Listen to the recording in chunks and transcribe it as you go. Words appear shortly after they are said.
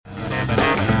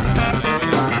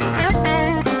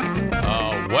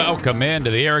Welcome into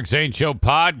the Zane Show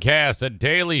Podcast, a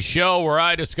daily show where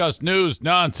I discuss news,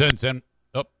 nonsense, and...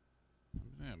 Oh,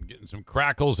 I'm getting some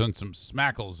crackles and some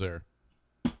smackles there.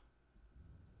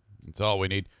 That's all we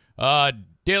need.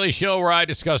 Daily show where I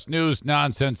discuss news,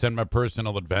 nonsense, and my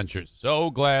personal adventures. So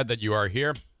glad that you are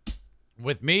here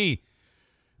with me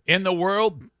in the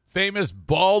world-famous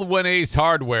Baldwin Ace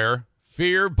Hardware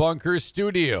Fear Bunker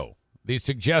Studio. The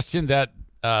suggestion that...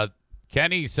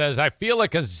 Kenny says, I feel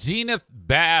like a Zenith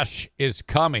bash is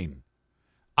coming.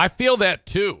 I feel that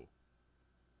too.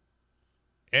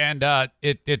 And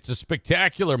it's a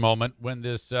spectacular moment when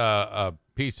this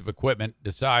piece of equipment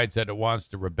decides that it wants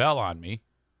to rebel on me.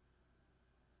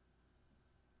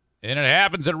 And it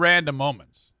happens at random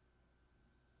moments.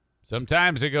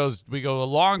 Sometimes we go a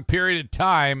long period of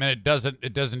time and it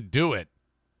doesn't do it.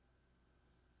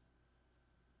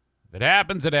 If it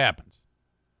happens, it happens.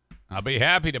 I'll be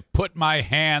happy to put my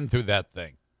hand through that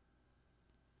thing.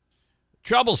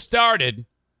 Trouble started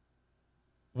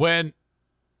when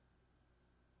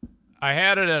I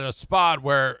had it at a spot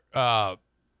where it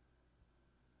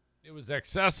was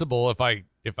accessible if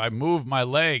I moved my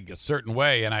leg a certain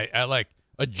way, and I like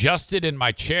adjusted in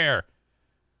my chair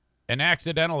and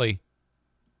accidentally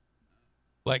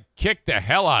like kicked the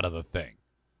hell out of the thing.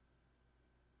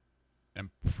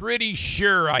 I'm pretty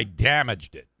sure I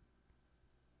damaged it.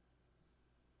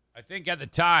 I think at the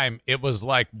time it was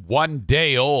like 1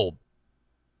 day old.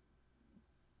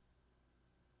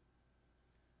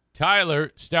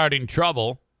 Tyler starting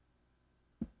trouble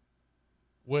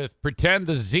with pretend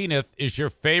the Zenith is your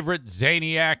favorite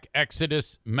Zaniac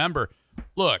Exodus member.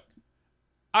 Look,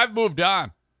 I've moved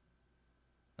on.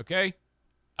 Okay?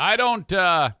 I've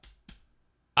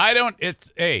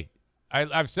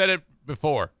said it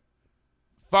before.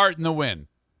 Fart in the wind.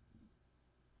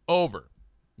 Over.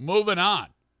 Moving on.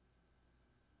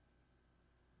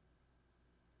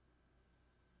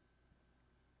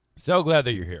 So glad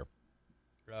that you're here.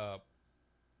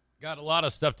 Got a lot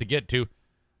of stuff to get to.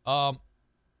 I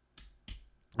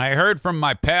heard from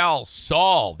my pal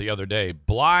Saul the other day.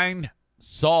 Blind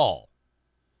Saul.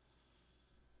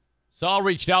 Saul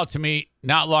reached out to me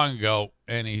not long ago,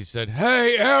 and he said,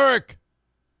 "Hey, Eric,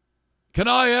 can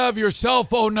I have your cell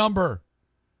phone number?"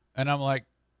 And I'm like,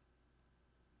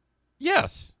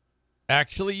 "Yes,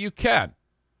 actually you can."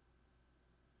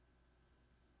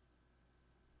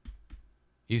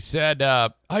 He said,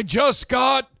 I just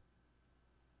got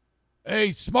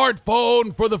a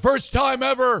smartphone for the first time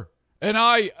ever, and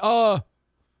I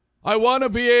want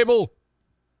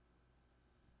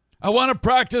to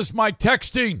practice my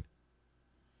texting.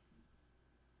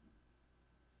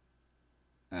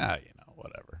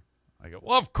 Whatever. I go,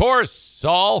 well, of course,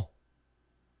 Saul.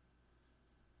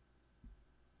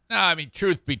 No, I mean,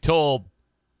 truth be told,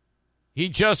 he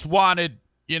just wanted,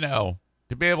 to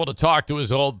be able to talk to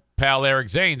his old pal Eric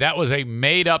Zane. That was a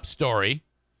made-up story.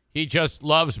 He just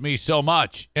loves me so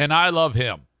much, and I love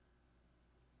him.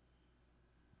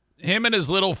 Him and his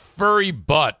little furry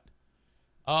butt.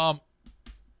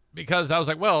 Because I was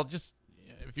like, well, just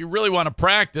if you really want to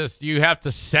practice, do you have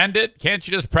to send it? Can't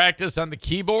you just practice on the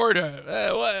keyboard?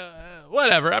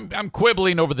 Whatever. I'm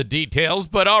quibbling over the details,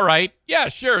 but all right. Yeah,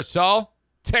 sure, Saul.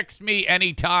 Text me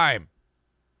anytime.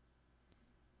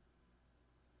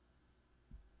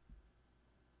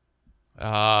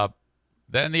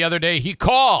 Then the other day he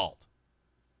called.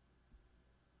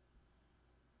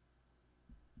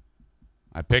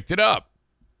 I picked it up.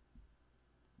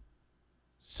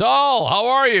 Saul, how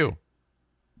are you?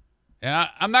 And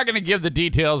I'm not going to give the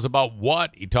details about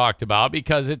what he talked about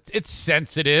because it's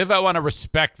sensitive. I want to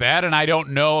respect that, and I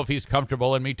don't know if he's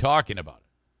comfortable in me talking about it.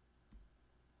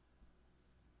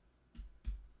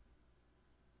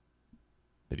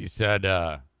 But he said,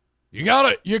 you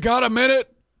got a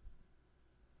minute?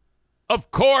 Of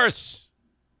course.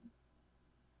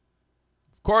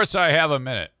 Of course I have a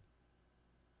minute.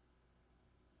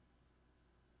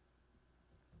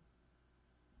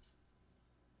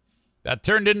 That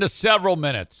turned into several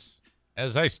minutes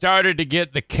as I started to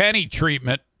get the Kenny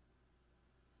treatment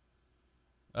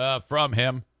from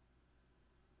him.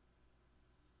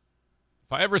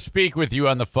 If I ever speak with you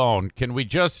on the phone, can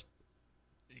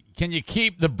you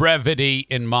keep the brevity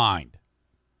in mind?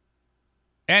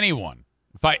 Anyone.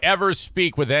 If I ever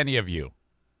speak with any of you,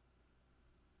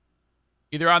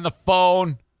 either on the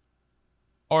phone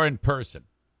or in person,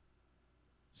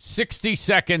 60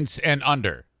 seconds and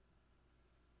under.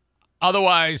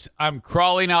 Otherwise, I'm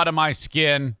crawling out of my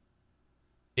skin.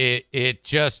 It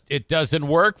doesn't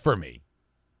work for me.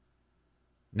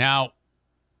 Now,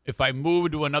 if I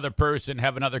move to another person,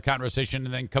 have another conversation,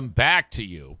 and then come back to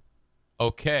you,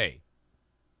 okay.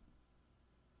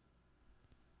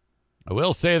 I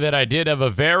will say that I did have a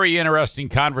very interesting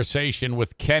conversation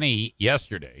with Kenny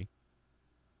yesterday.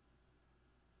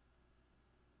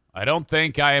 I don't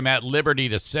think I am at liberty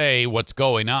to say what's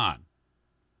going on.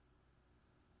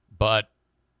 But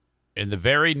in the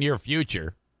very near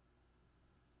future,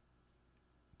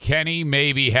 Kenny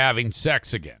may be having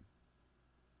sex again.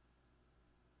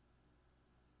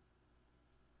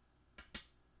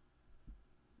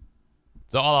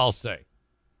 That's all I'll say.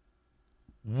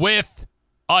 With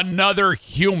another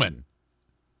human,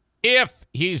 if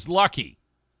he's lucky.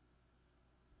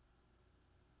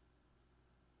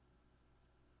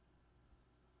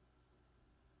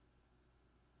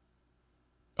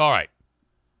 All right.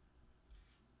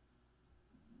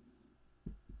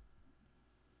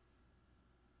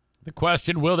 The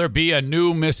question, will there be a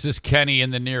new Mrs. Kenny in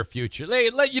the near future?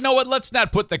 You know what? Let's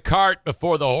not put the cart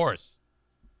before the horse.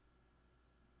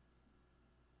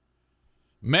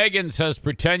 Megan says,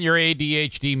 pretend you're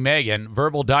ADHD Megan.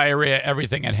 Verbal diarrhea,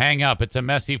 everything, and hang up. It's a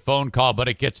messy phone call, but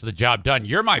it gets the job done.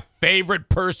 You're my favorite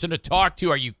person to talk to.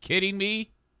 Are you kidding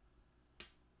me?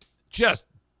 Just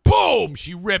boom.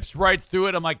 She rips right through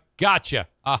it. I'm like, gotcha.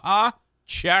 Uh-huh.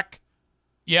 Check.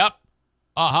 Yep.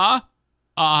 Uh-huh.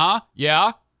 Uh-huh.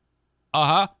 Yeah.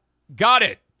 Uh-huh. Got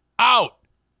it. Out.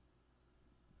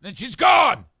 Then she's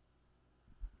gone.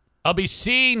 I'll be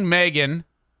seeing Megan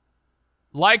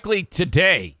likely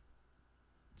today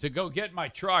to go get my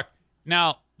truck.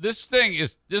 Now, this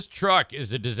truck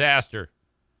is a disaster.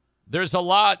 There's a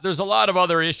lot of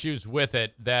other issues with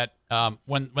it that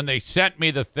when they sent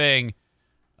me the thing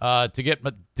to get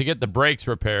the brakes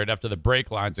repaired after the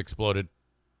brake lines exploded.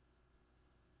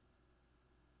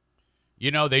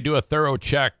 You know, they do a thorough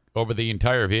check over the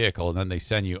entire vehicle, and then they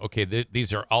send you, okay,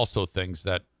 these are also things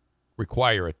that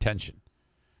require attention.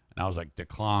 And I was like,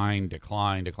 decline.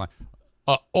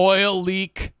 Oil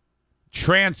leak,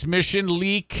 transmission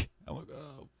leak. I'm like,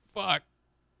 oh, fuck.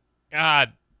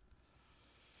 God.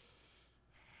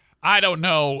 I don't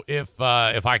know if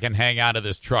I can hang on to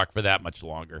this truck for that much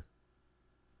longer.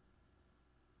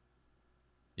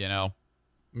 You know?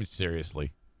 I mean,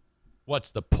 seriously.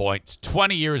 What's the point? It's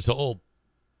 20 years old.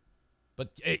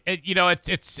 But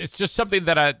it's just something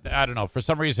that I don't know. For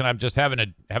some reason, I'm just having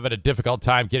a difficult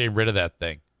time getting rid of that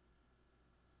thing.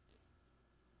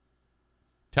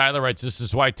 Tyler writes, this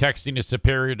is why texting is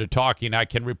superior to talking. I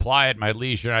can reply at my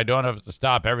leisure, and I don't have to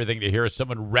stop everything to hear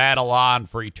someone rattle on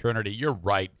for eternity. You're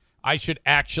right. I should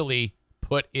actually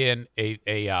put in a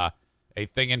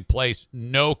thing in place.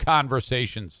 No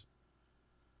conversations.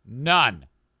 None.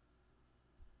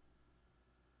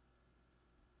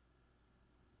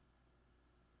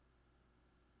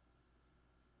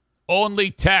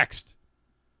 Only text.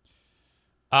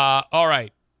 All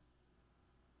right.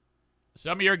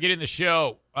 Some of you are getting the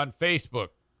show on Facebook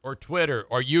or Twitter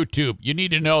or YouTube. You need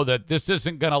to know that this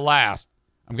isn't going to last.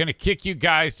 I'm going to kick you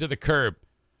guys to the curb.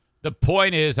 The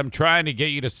point is, I'm trying to get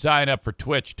you to sign up for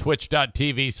Twitch,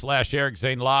 twitch.tv/Eric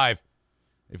Zane Live.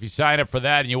 If you sign up for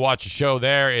that and you watch a show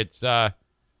there, it's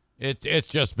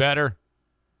just better.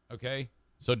 Okay?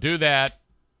 So do that,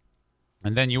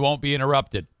 and then you won't be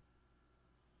interrupted.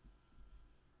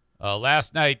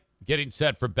 Last night, getting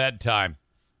set for bedtime,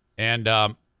 and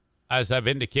as I've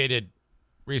indicated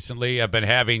recently, I've been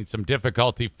having some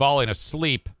difficulty falling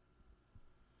asleep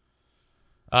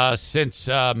since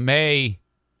May.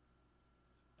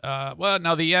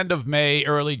 The end of May,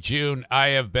 early June. I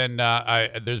have been.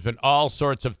 There's been all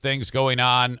sorts of things going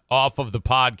on off of the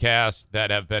podcast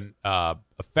that have been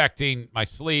affecting my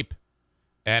sleep,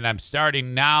 and I'm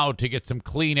starting now to get some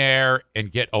clean air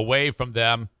and get away from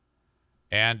them.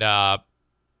 And that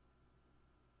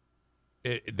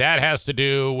has to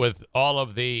do with all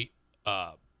of the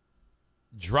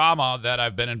drama that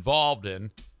I've been involved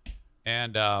in.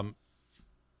 And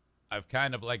I've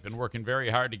kind of been working very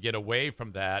hard to get away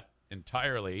from that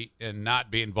entirely and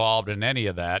not be involved in any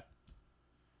of that.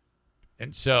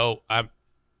 And so I'm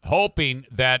hoping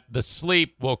that the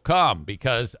sleep will come,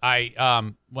 because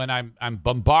when I'm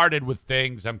bombarded with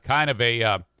things, I'm kind of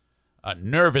a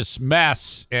nervous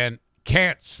mess and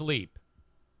can't sleep.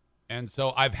 And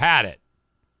so I've had it.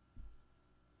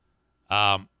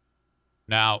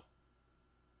 Now,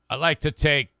 I like to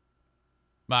take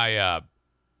my,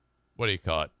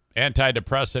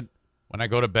 antidepressant when I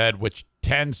go to bed, which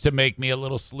tends to make me a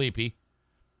little sleepy.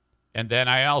 And then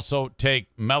I also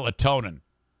take melatonin.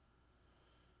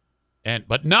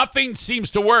 But nothing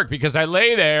seems to work, because I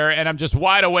lay there and I'm just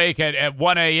wide awake at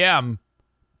 1 a.m.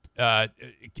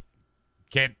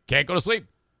 Can't go to sleep.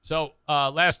 So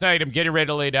last night I'm getting ready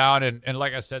to lay down, and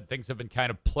like I said, things have been kind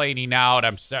of planing out.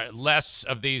 Less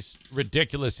of these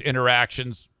ridiculous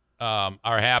interactions are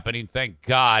happening, thank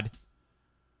God.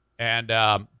 And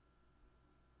I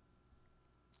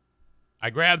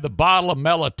grabbed the bottle of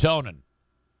melatonin.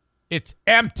 It's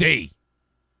empty.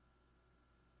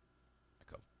 I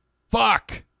go,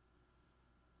 fuck.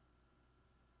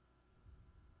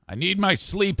 I need my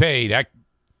sleep aid.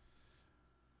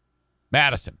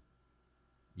 Madison,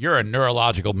 you're a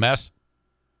neurological mess.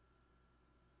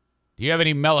 Do you have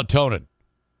any melatonin?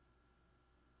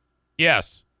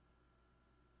 Yes.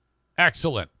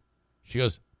 Excellent. She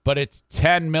goes, but it's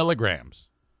 10 milligrams.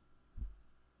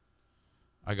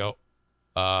 I go,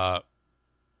 I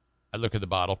look at the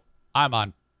bottle. I'm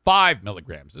on 5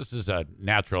 milligrams. This is a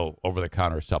natural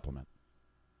over-the-counter supplement.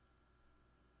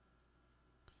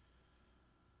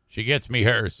 She gets me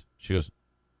hers. She goes,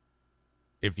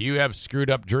 if you have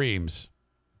screwed up dreams,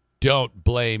 don't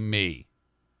blame me.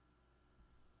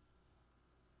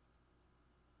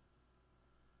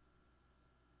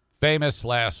 Famous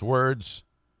last words.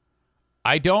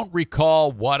 I don't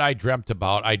recall what I dreamt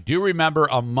about. I do remember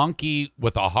a monkey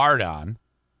with a heart on.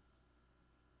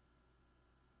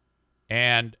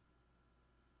 And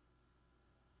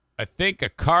I think a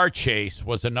car chase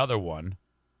was another one.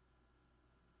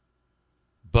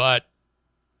 But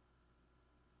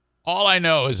all I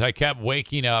know is I kept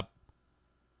waking up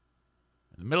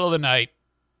in the middle of the night,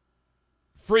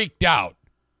 freaked out.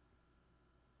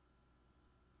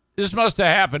 This must have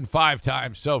happened 5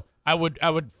 times. So I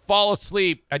would fall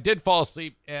asleep. I did fall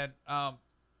asleep, and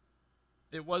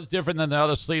it was different than the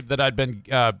other sleep that I'd been,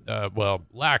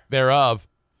 lack thereof.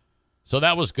 So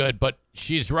that was good. But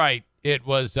she's right. It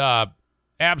was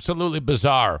absolutely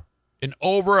bizarre. An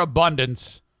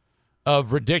overabundance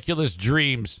of ridiculous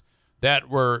dreams that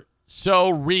were so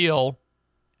real,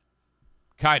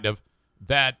 kind of,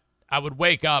 that I would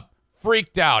wake up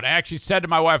freaked out. I actually said to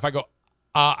my wife, I go,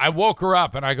 I woke her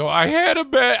up and I go, I had a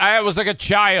bad, I was like a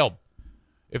child.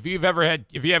 If you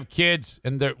have kids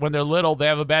and when they're little, they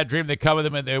have a bad dream, they come with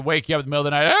them and they wake you up in the middle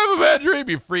of the night. I have a bad dream.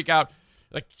 You freak out.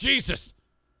 Like, Jesus,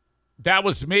 that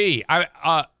was me.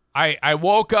 I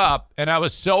woke up and I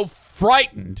was so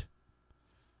frightened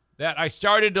that I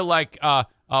started to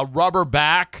rubber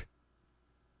back,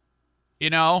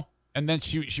 and then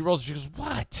she rolls, she goes,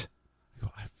 what? I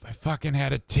go, I fucking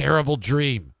had a terrible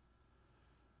dream.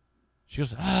 She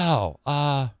goes,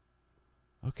 oh,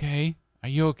 okay. Are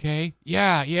you okay?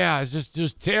 Yeah. It's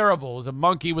just terrible. It was a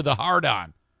monkey with a heart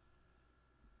on.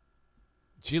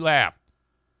 She laughed.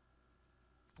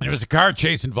 And there was a car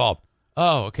chase involved.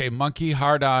 Oh, okay. Monkey,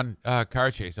 heart on,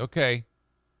 car chase. Okay.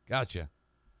 Gotcha.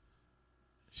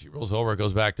 She rolls over,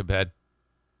 goes back to bed.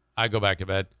 I go back to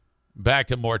bed. Back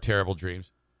to more terrible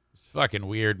dreams. It's fucking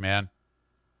weird, man.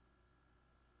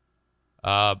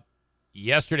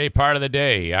 Yesterday, part of the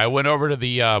day, I went over to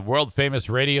the world-famous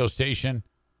radio station,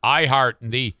 iHeart,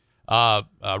 and the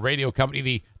radio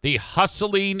company, the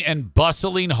hustling and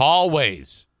bustling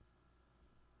hallways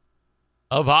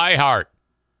of iHeart.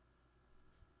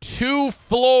 3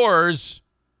 floors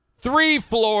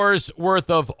worth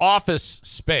of office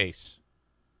space.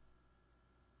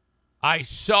 I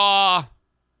saw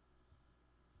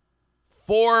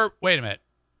 4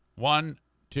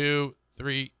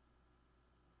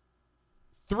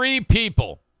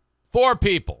 people. 4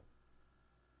 people.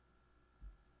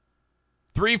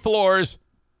 3 floors,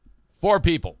 4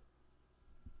 people.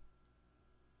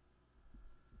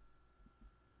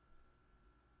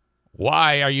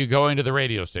 Why are you going to the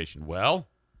radio station? Well,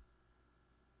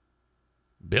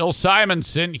 Bill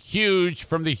Simonson, huge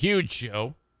from the Huge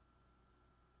Show,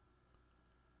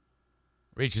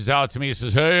 reaches out to me and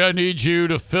says, hey, I need you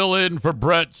to fill in for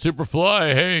Brett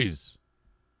Superfly Hayes.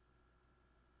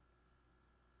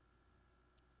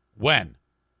 When?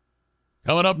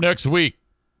 Coming up next week.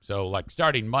 So,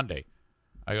 starting Monday.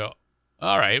 I go,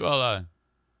 all right, well,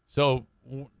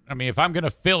 if I'm going to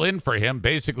fill in for him,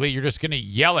 basically you're just going to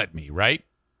yell at me, right?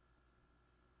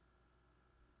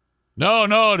 No,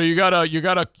 you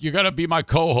gotta be my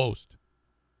co-host.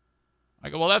 I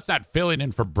go, well, that's not filling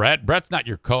in for Brett. Brett's not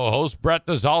your co-host. Brett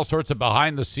does all sorts of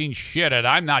behind-the-scenes shit that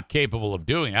I'm not capable of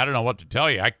doing. I don't know what to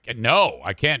tell you. I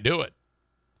can't do it.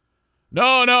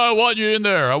 No, I want you in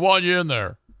there.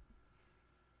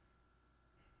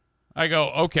 I go,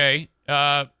 okay,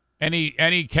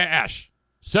 any cash?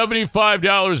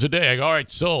 $75 a day. I go, all right,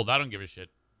 sold. I don't give a shit.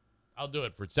 I'll do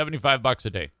it for $75 a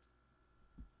day.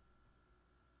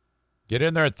 Get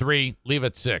in there at 3, leave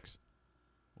at 6.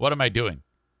 What am I doing?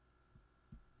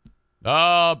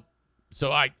 So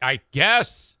I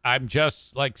guess I'm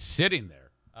just sitting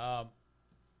there.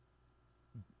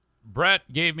 Brett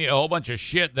gave me a whole bunch of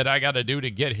shit that I got to do to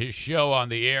get his show on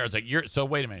the air. It's like, so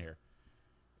wait a minute here.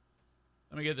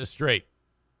 Let me get this straight.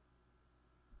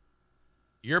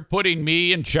 You're putting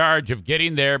me in charge of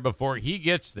getting there before he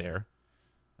gets there,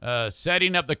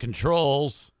 setting up the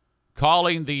controls,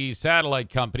 calling the satellite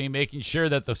company, making sure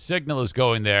that the signal is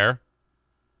going there.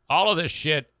 All of this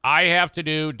shit I have to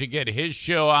do to get his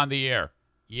show on the air.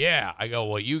 Yeah. I go,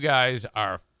 well, you guys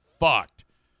are fucked.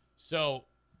 So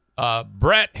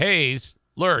Brett Hayes,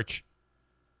 Lurch,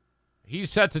 he's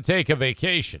set to take a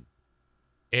vacation.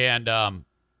 And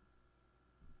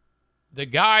the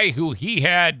guy who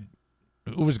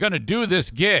was going to do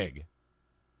this gig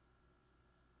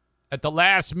at the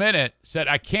last minute said,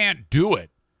 I can't do it.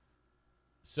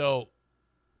 So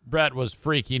Brett was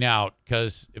freaking out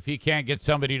because if he can't get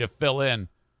somebody to fill in,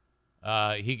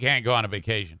 he can't go on a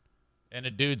vacation. And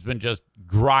the dude's been just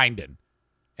grinding.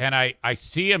 And I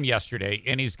see him yesterday,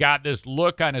 and he's got this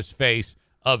look on his face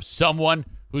of someone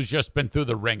who's just been through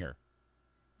the ringer.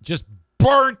 Just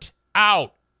burnt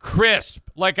out, crisp,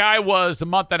 like I was a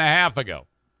month and a half ago.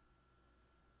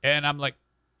 And I'm like,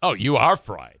 oh, you are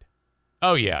fried.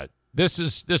 Oh, yeah, this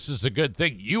is a good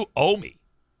thing. You owe me.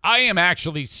 I am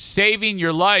actually saving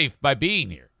your life by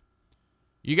being here.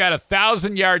 You got a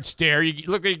 1,000-yard stare. You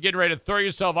look like you're getting ready to throw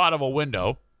yourself out of a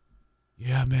window.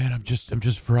 Yeah, man, I'm just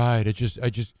fried.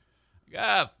 Fuck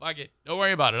it. Don't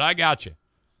worry about it. I got you.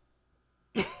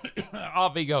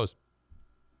 Off he goes.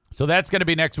 So that's going to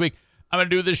be next week. I'm going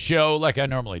to do this show like I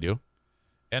normally do.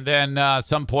 And then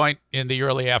some point in the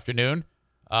early afternoon,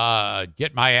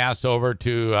 get my ass over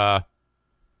to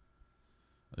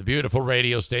the beautiful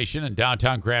radio station in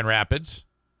downtown Grand Rapids.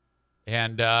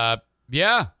 And,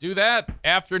 do that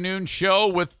afternoon show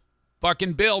with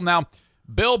fucking Bill. Now,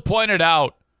 Bill pointed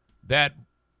out that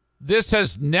this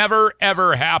has never,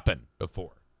 ever happened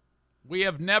before. We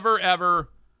have never, ever,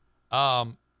 I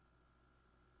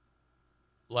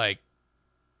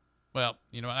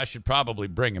should probably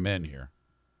bring him in here.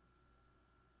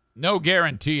 No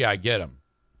guarantee I get him.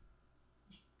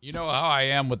 You know how I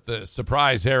am with the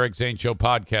surprise Eric Zane Show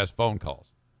Podcast phone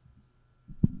calls.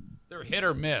 They're hit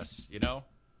or miss, you know?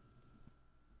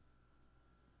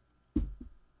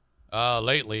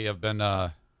 Lately, I've been, all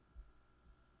right.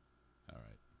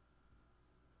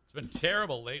 It's been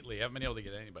terrible lately. I haven't been able to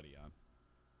get anybody on.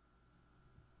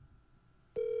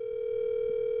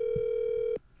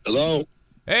 Hello?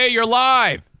 Hey, you're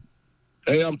live.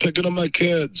 Hey, I'm picking up my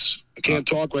kids. I can't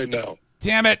talk right now.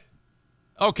 Damn it.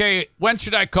 Okay, when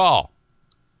should I call?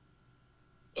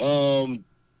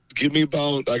 Give me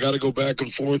about, I got to go back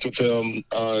and forth with him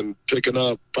on picking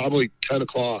up probably 10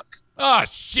 o'clock. Oh,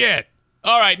 shit.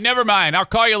 All right, never mind. I'll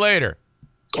call you later.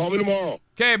 Call me tomorrow.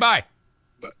 Okay, bye.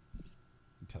 Bye.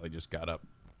 Until he just got up.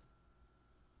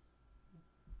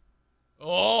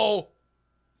 Oh.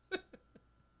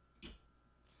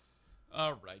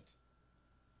 All right.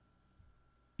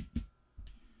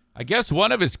 I guess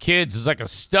one of his kids is like a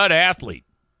stud athlete.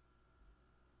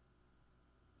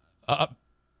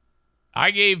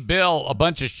 I gave Bill a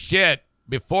bunch of shit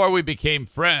before we became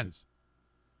friends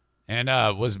and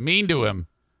was mean to him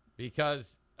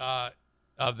because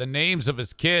of the names of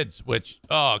his kids, which,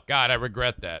 oh, God, I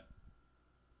regret that.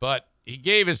 But he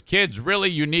gave his kids really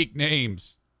unique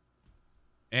names.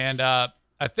 And I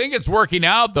think it's working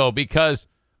out, though, because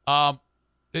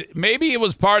maybe it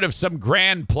was part of some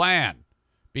grand plan.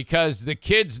 Because the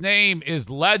kid's name is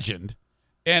Legend,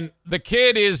 and the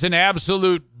kid is an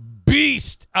absolute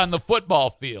beast on the football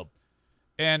field.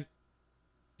 And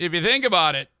if you think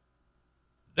about it,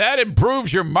 that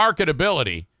improves your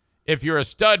marketability if you're a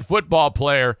stud football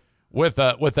player with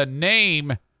a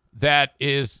name that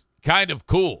is kind of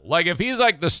cool. Like if he's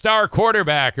like the star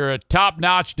quarterback or a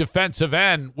top-notch defensive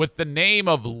end with the name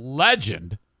of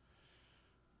Legend,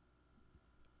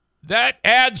 that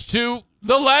adds to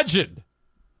the legend.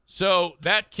 So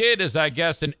that kid is, I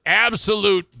guess, an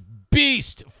absolute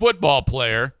beast football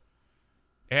player.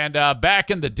 And back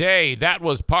in the day, that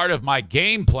was part of my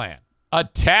game plan.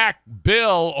 Attack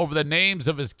Bill over the names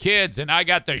of his kids, and I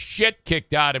got the shit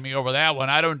kicked out of me over that one.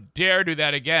 I don't dare do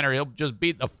that again, or he'll just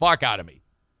beat the fuck out of me.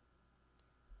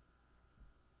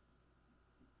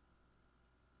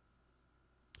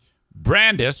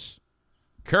 Brandis,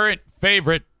 current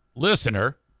favorite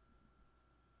listener,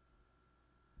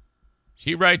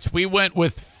 she writes, we went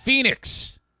with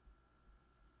Phoenix.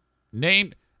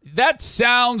 Name that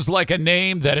sounds like a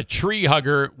name that a tree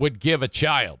hugger would give a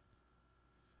child.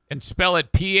 And spell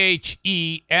it Phenyx.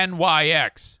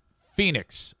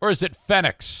 Phoenix. Or is it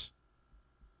Phoenix?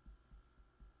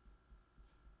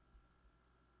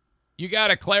 You got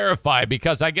to clarify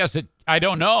because I guess I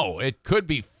don't know. It could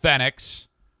be Phoenix,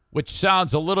 which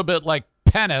sounds a little bit like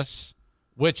penis,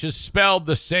 which is spelled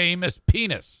the same as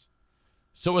penis.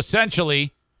 So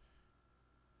essentially,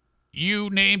 you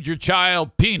named your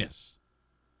child Penis.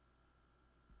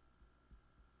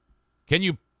 Can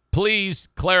you please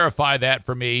clarify that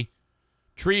for me,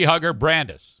 Tree Hugger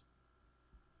Brandis?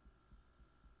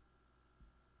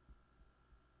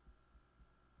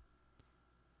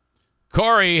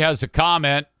 Corey has a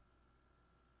comment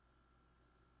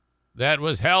that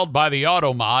was held by the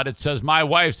Automod. It says, my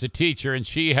wife's a teacher, and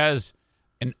she has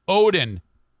an Odin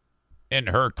in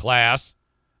her class,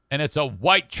 and it's a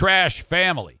white trash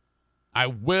family. I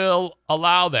will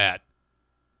allow that.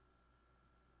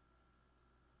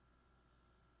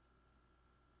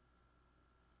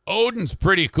 Odin's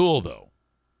pretty cool, though.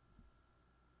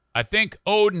 I think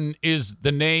Odin is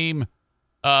the name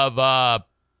of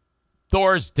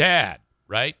Thor's dad,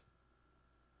 right?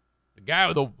 The guy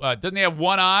with the doesn't he have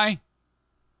one eye?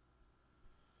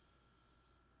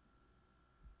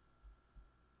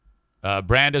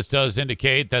 Brandis does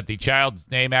indicate that the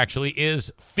child's name actually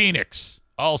is Phoenix.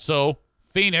 Also,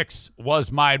 Phoenix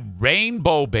was my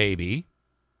rainbow baby.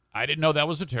 I didn't know that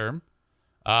was a term,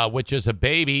 which is a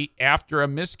baby after a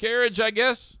miscarriage, I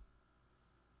guess.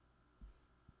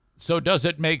 So does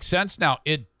it make sense now?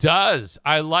 It does.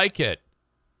 I like it.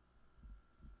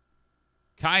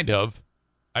 Kind of.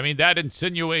 I mean, that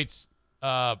insinuates,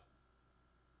 well,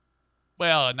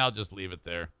 and I'll just leave it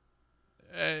there.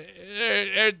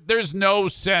 There's no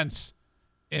sense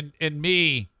in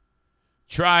me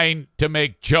trying to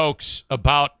make jokes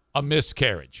about a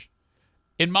miscarriage.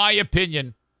 In my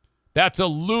opinion, that's a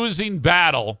losing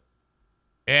battle,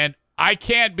 and I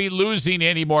can't be losing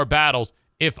any more battles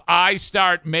if I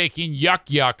start making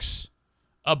yucks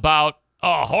about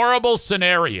a horrible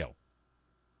scenario.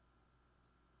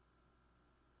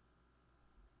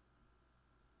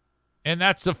 And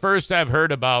that's the first I've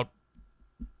heard about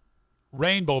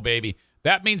rainbow baby.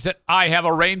 That means that I have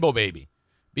a rainbow baby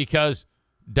because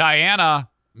Diana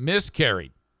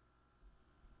miscarried.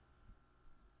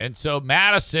 And so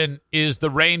Madison is the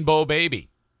rainbow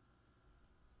baby.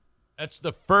 That's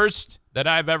the first that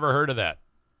I've ever heard of that.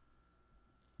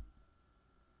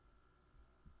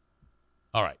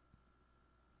 All right.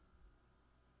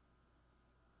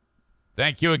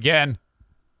 Thank you again.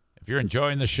 If you're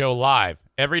enjoying the show live,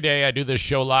 every day I do this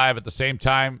show live at the same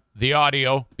time. The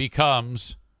audio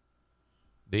becomes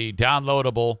the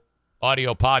downloadable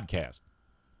audio podcast.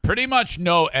 Pretty much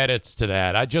no edits to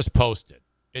that. I just post it.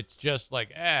 It's just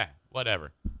like,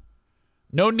 whatever.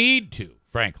 No need to,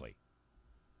 frankly.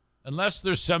 Unless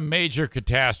there's some major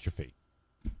catastrophe.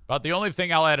 About the only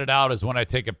thing I'll edit out is when I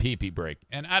take a pee-pee break.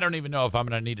 And I don't even know if I'm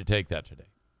going to need to take that today.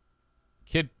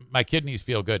 My kidneys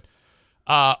feel good.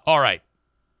 All right.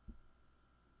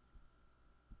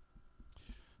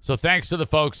 So thanks to the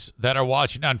folks that are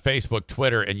watching on Facebook,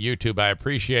 Twitter, and YouTube. I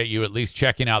appreciate you at least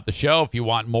checking out the show. If you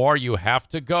want more, you have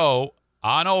to go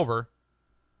on over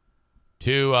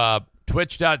to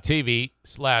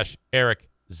twitch.tv/Eric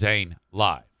Zane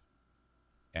Live.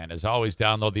 And as always,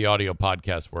 download the audio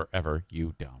podcast wherever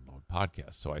you download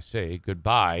podcasts. So I say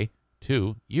goodbye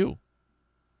to you.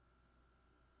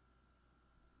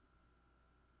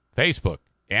 Facebook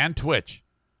and Twitch.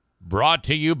 Brought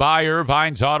to you by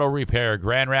Irvine's Auto Repair,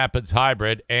 Grand Rapids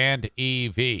Hybrid, and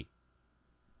EV.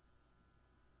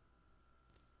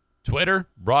 Twitter,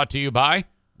 brought to you by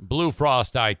Blue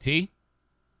Frost IT.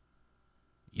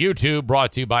 YouTube,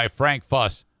 brought to you by Frank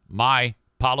Fuss, My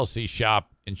Policy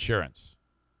Shop Insurance.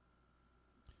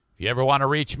 If you ever want to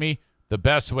reach me, the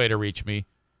best way to reach me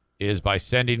is by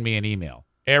sending me an email,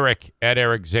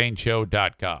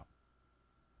 eric@ericzaneshow.com.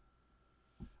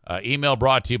 Email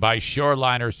brought to you by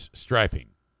Shoreliners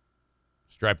Striping.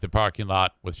 Stripe the parking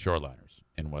lot with Shoreliners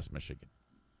in West Michigan.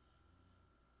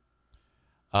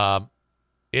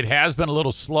 It has been a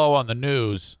little slow on the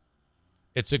news.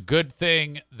 It's a good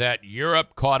thing that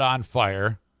Europe caught on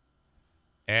fire,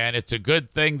 and it's a good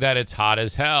thing that it's hot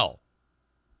as hell.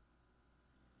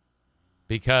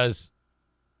 Because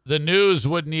the news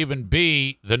wouldn't even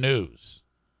be the news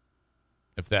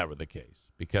if that were the case.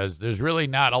 Because there's really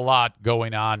not a lot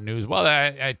going on news. Well,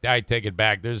 I take it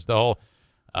back. There's the whole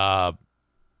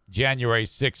January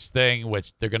 6th thing,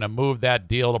 which they're going to move that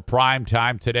deal to prime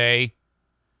time today.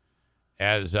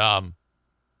 As, there's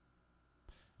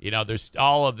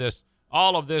all of this.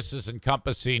 All of this is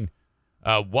encompassing,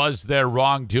 was there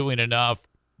wrongdoing enough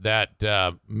that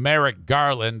Merrick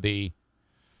Garland, the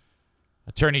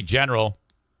Attorney General,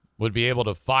 would be able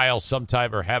to file some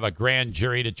type or have a grand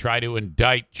jury to try to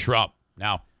indict Trump.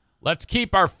 Now, let's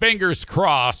keep our fingers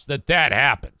crossed that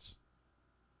happens.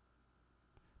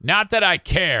 Not that I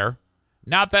care.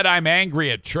 Not that I'm angry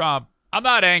at Trump. I'm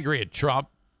not angry at Trump.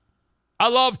 I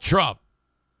love Trump.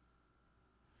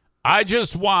 I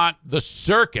just want the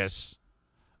circus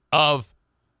of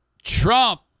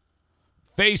Trump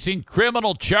facing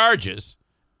criminal charges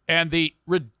and the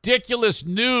ridiculous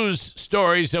news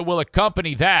stories that will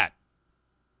accompany that.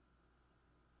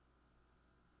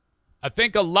 I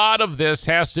think a lot of this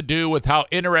has to do with how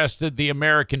interested the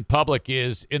American public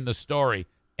is in the story,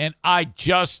 and I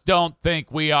just don't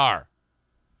think we are.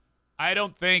 I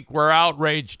don't think we're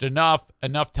outraged enough.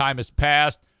 Enough time has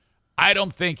passed. I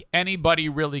don't think anybody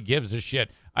really gives a shit.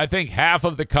 I think half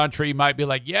of the country might be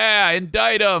like, yeah,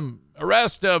 indict him,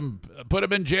 arrest him, put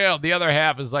him in jail. The other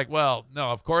half is like, well,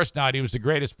 no, of course not. He was the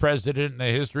greatest president in the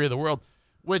history of the world,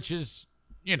 which is,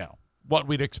 what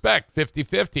we'd expect,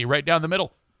 50-50, right down the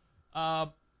middle.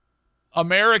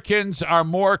 Americans are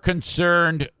more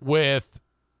concerned with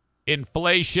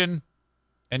inflation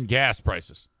and gas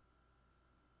prices.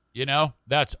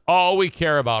 That's all we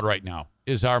care about right now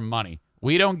is our money.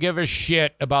 We don't give a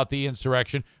shit about the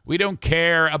insurrection. We don't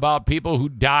care about people who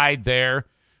died there.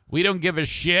 We don't give a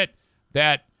shit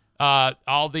that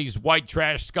all these white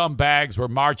trash scumbags were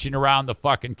marching around the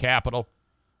fucking Capitol.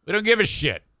 We don't give a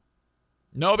shit.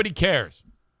 Nobody cares.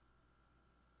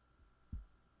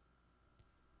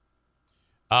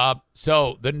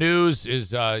 So the news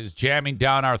is jamming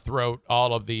down our throat,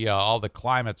 all the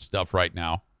climate stuff right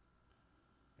now.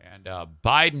 And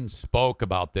Biden spoke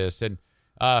about this, and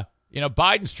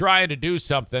Biden's trying to do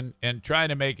something and trying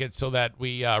to make it so that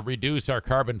we reduce our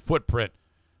carbon footprint.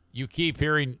 You keep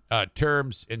hearing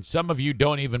terms, and some of you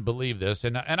don't even believe this,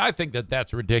 and I think that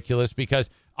that's ridiculous because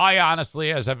I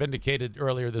honestly, as I've indicated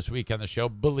earlier this week on the show,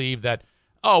 believe that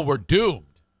we're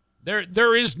doomed.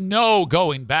 There is no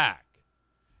going back.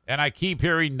 And I keep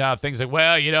hearing things like,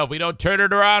 well, if we don't turn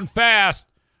it around fast,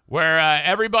 where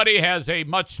everybody has a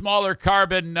much smaller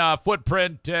carbon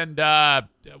footprint and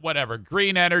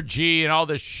green energy and all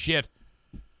this shit,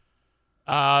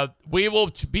 we will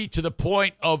be to the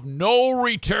point of no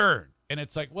return. And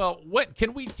it's like, well, what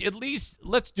can we at least,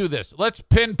 let's do this. Let's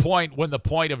pinpoint when the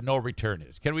point of no return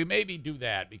is. Can we maybe do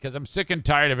that? Because I'm sick and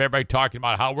tired of everybody talking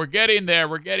about how we're getting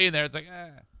there. It's like,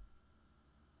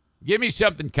 give me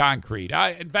something concrete.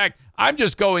 In fact, I'm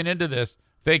just going into this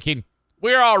thinking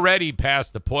we're already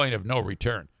past the point of no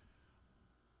return.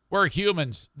 We're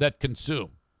humans that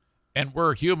consume, and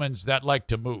we're humans that like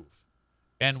to move,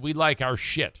 and we like our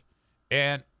shit.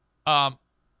 And,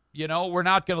 we're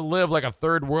not going to live like a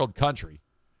third world country.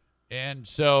 And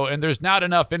there's not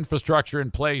enough infrastructure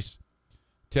in place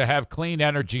to have clean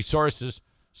energy sources.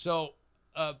 So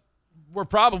we're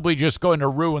probably just going to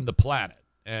ruin the planet.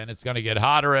 And it's going to get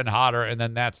hotter and hotter, and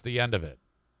then that's the end of it.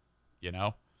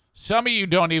 Some of you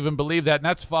don't even believe that, and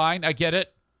that's fine. I get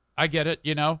it.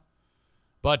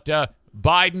 But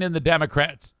Biden and the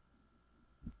Democrats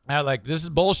are like, this is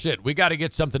bullshit. We got to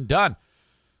get something done.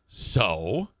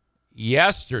 So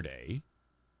yesterday,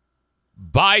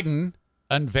 Biden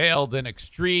unveiled an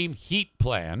extreme heat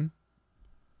plan,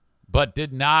 but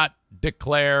did not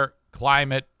declare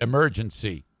climate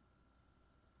emergency.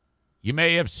 You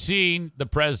may have seen the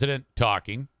president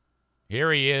talking.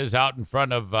 Here he is out in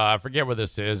front of, I forget where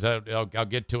this is. I'll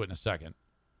get to it in a second.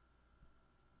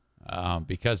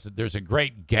 Because there's a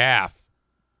great gaffe,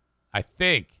 I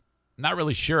think. I'm not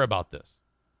really sure about this.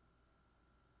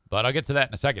 But I'll get to that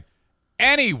in a second.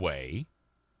 Anyway,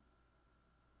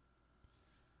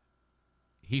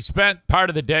 he spent part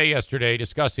of the day yesterday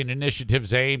discussing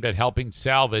initiatives aimed at helping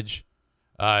salvage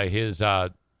his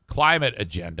climate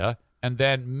agenda. And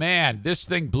then, man, this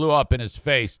thing blew up in his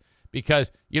face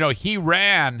because, he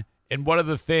ran, and one of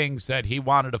the things that he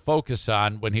wanted to focus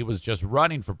on when he was just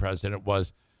running for president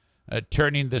was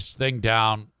turning this thing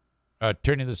down,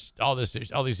 turning all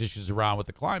these issues around with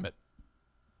the climate.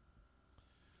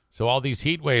 So all these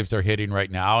heat waves are hitting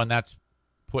right now, and that's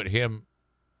put him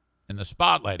in the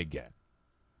spotlight again.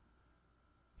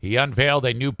 He unveiled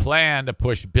a new plan to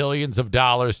push billions of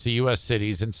dollars to U.S.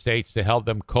 cities and states to help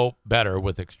them cope better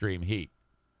with extreme heat.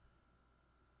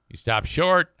 He stopped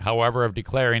short, however, of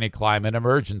declaring a climate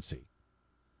emergency.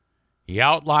 He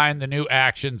outlined the new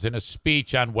actions in a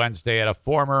speech on Wednesday at a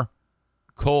former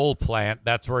coal plant.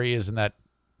 That's where he is in that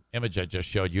image I just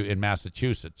showed you in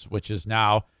Massachusetts, which is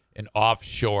now an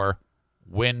offshore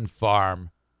wind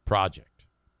farm project.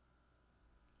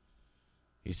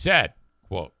 He said,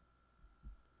 quote,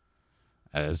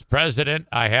 "As president,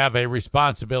 I have a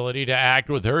responsibility to act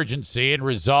with urgency and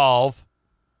resolve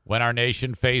when our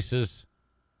nation faces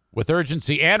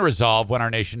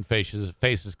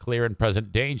clear and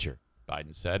present danger,"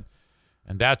 Biden said.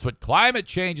 And that's what climate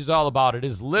change is all about. It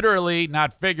is literally,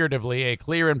 not figuratively, a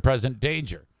clear and present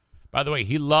danger. By the way,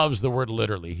 he loves the word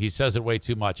literally. He says it way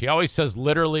too much. He always says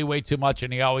literally way too much,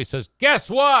 and he always says, guess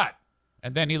what?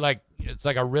 And then it's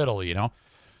like a riddle,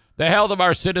 The health of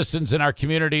our citizens and our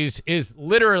communities is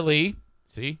literally,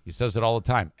 see, he says it all the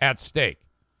time, at stake.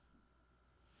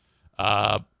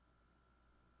 Now,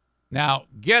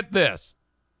 get this.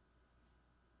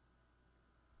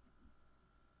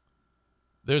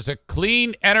 There's a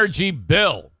clean energy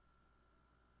bill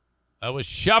that was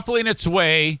shuffling its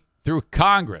way through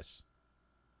Congress.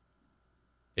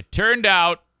 It turned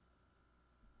out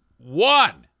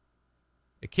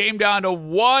it came down to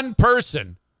one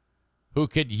person who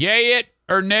could yay it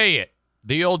or nay it,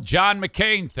 the old John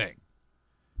McCain thing.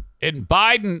 And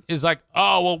Biden is like,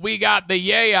 oh, well, we got the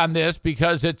yay on this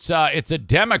because it's a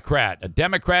Democrat, a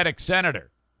Democratic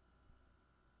senator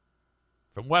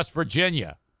from West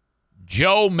Virginia,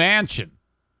 Joe Manchin.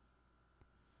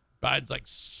 Biden's like,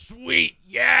 sweet,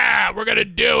 yeah, we're going to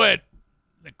do it.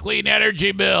 The clean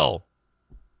energy bill.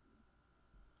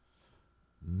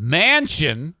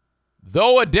 Manchin,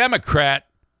 though a Democrat,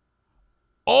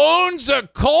 owns a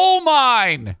coal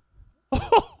mine.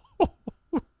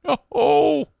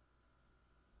 Oh,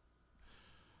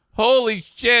 holy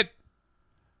shit.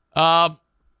 So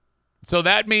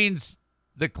that means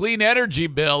the clean energy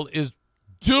bill is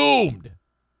doomed.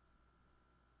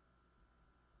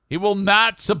 He will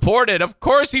not support it. Of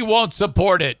course he won't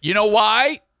support it. You know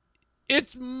why?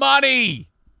 It's money.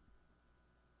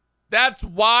 That's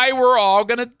why we're all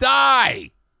going to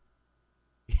die.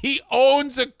 He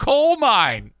owns a coal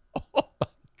mine. Oh, my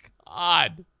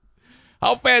God.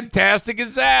 How fantastic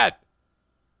is that?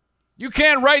 You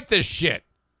can't write this shit.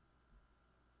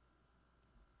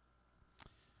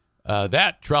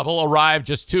 That trouble arrived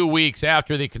just 2 weeks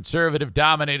after the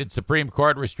conservative-dominated Supreme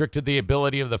Court restricted the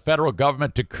ability of the federal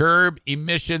government to curb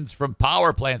emissions from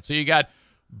power plants. So you got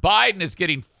Biden is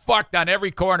getting fucked on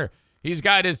every corner. He's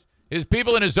got his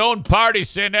people in his own party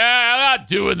saying, I'm not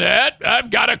doing that. I've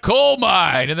got a coal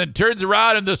mine. And then turns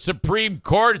around in the Supreme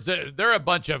Court. They're a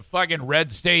bunch of fucking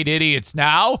red state idiots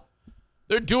now.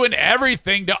 They're doing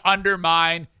everything to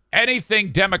undermine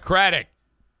anything Democratic.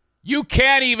 You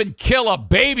can't even kill a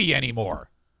baby anymore.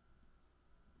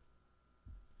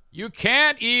 You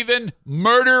can't even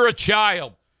murder a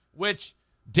child, which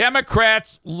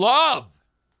Democrats love.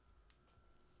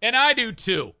 And I do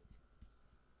too.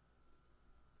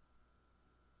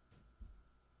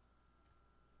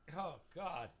 Oh,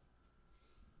 God.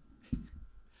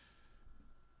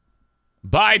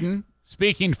 Biden,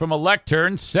 speaking from a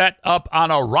lectern set up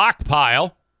on a rock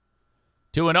pile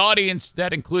to an audience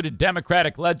that included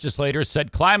Democratic legislators,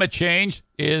 said climate change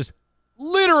is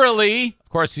literally, of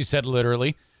course he said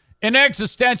literally, an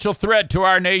existential threat to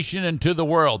our nation and to the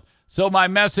world. So my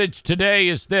message today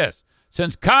is this.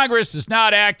 Since Congress is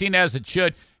not acting as it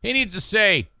should, he needs to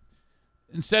say,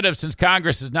 instead of since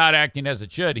Congress is not acting as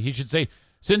it should, he should say,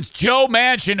 since Joe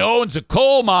Manchin owns a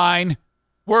coal mine,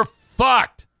 we're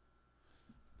fucked.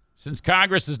 Since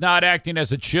Congress is not acting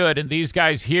as it should, and these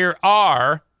guys here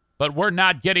are, but we're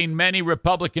not getting many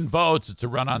Republican votes. It's a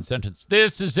run-on sentence.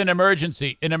 This is an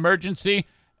emergency,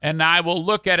 and I will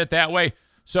look at it that way.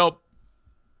 So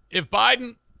if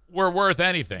Biden were worth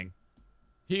anything,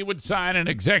 he would sign an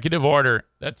executive order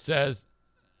that says,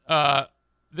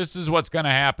 this is what's going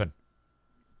to happen.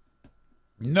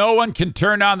 No one can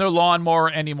turn on their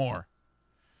lawnmower anymore.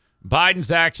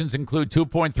 Biden's actions include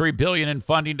 $2.3 billion in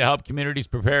funding to help communities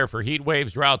prepare for heat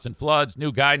waves, droughts, and floods.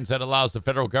 New guidance that allows the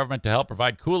federal government to help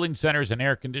provide cooling centers and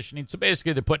air conditioning. So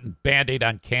basically, they're putting Band-Aid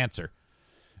on cancer.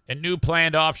 And new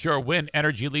planned offshore wind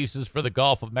energy leases for the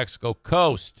Gulf of Mexico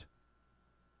coast.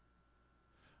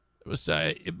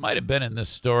 It might have been in this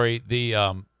story.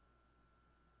 The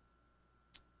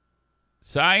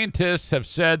scientists have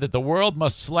said that the world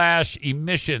must slash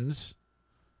emissions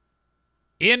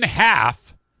in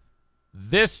half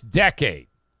this decade.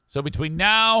 So between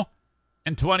now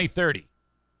and 2030.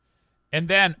 And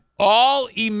then all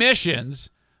emissions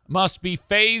must be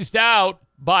phased out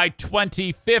by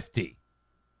 2050.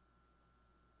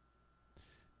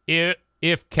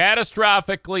 If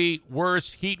catastrophically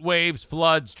worse heat waves,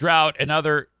 floods, drought, and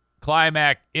other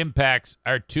climate impacts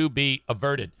are to be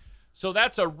averted. So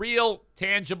that's a real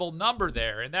tangible number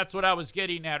there, and that's what I was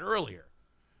getting at earlier.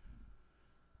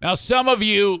 Now, some of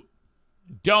you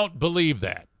don't believe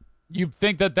that. You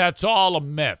think that that's all a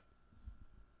myth.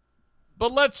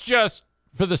 But let's just,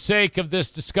 for the sake of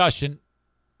this discussion,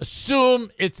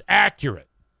 assume it's accurate.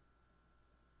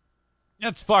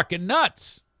 That's fucking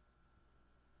nuts.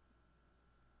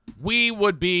 We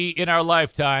would be, in our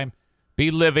lifetime, be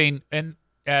living in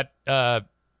a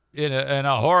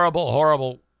horrible,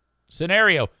 horrible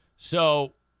scenario.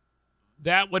 So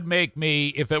that would make me,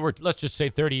 if it were, let's just say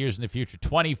 30 years in the future,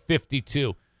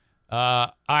 2052.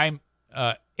 I'm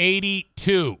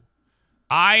 82.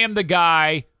 I am the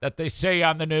guy that they say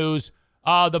on the news,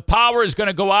 the power is going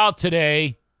to go out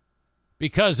today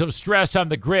because of stress on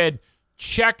the grid.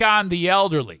 Check on the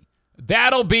elderly.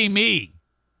 That'll be me.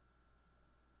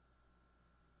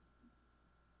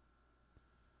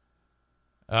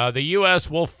 The U.S.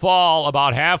 will fall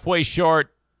about halfway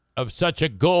short of such a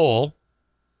goal.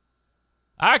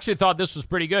 I actually thought this was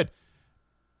pretty good.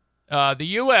 The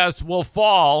U.S. will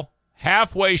fall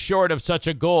halfway short of such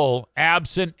a goal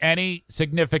absent any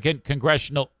significant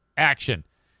congressional action.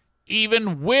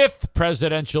 Even with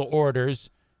presidential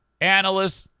orders,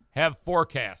 analysts have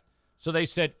forecast. So they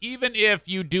said, even if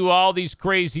you do all these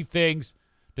crazy things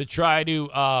to try to,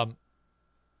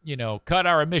 cut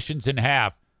our emissions in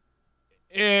half,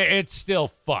 it's still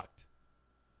fucked.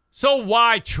 So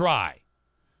why try?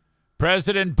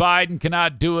 President Biden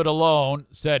cannot do it alone,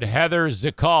 said Heather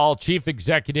Zikal, chief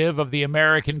executive of the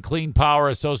American Clean Power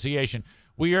Association.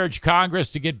 We urge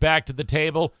Congress to get back to the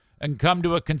table and come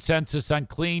to a consensus on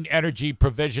clean energy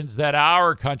provisions that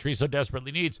our country so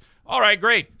desperately needs. All right,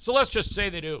 great. So let's just say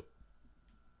they do.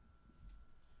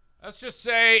 Let's just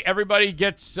say everybody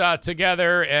gets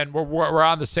together and we're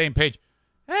on the same page.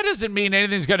 That doesn't mean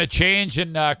anything's going to change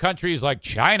in countries like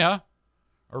China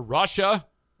or Russia,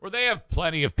 where they have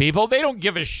plenty of people. They don't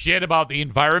give a shit about the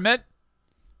environment.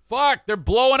 Fuck, they're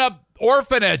blowing up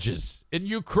orphanages in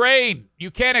Ukraine.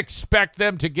 You can't expect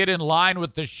them to get in line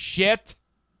with the shit.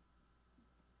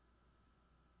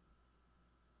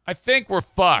 I think we're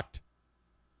fucked.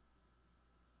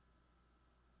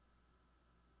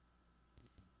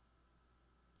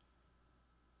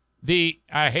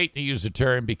 I hate to use the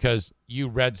term because you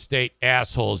red state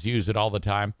assholes use it all the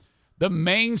time. The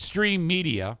mainstream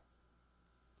media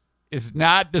is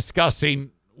not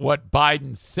discussing what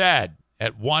Biden said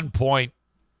at one point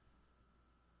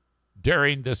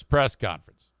during this press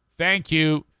conference. Thank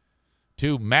you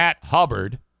to Matt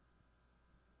Hubbard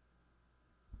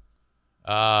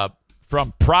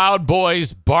from Proud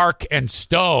Boys Bark and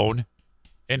Stone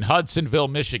in Hudsonville,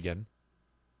 Michigan,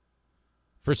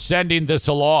 for sending this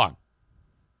along.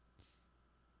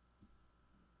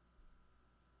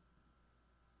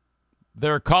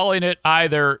 They're calling it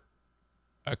either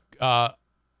a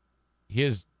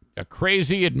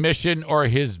crazy admission or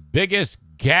his biggest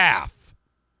gaffe,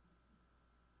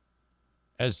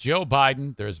 as Joe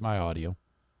Biden, there's my audio,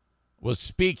 was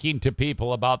speaking to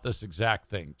people about this exact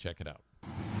thing. Check it out.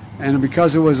 And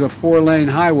because it was a 4-lane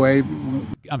highway.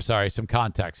 I'm sorry, some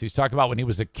context. He's talking about when he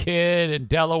was a kid in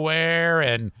Delaware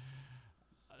and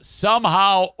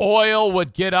somehow oil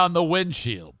would get on the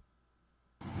windshield.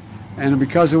 And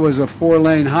because it was a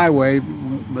 4-lane highway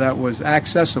that was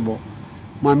accessible,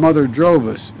 my mother drove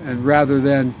us, and rather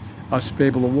than us be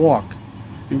able to walk.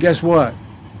 And guess what?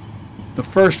 The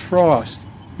first frost,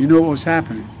 you know what was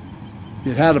happening?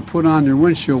 You had to put on your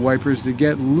windshield wipers to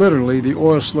get literally the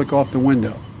oil slick off the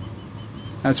window.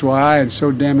 That's why I and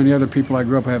so damn many other people I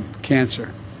grew up have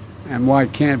cancer. And why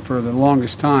can't, for the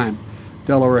longest time,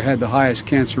 Delaware had the highest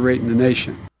cancer rate in the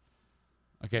nation.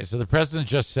 Okay, so the president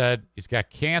just said he's got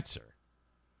cancer.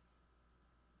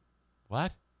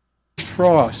 What?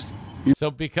 Frost.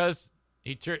 So because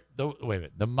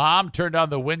the mom turned on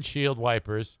the windshield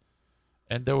wipers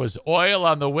and there was oil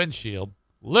on the windshield,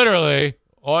 literally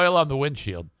oil on the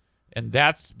windshield, and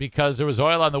that's because there was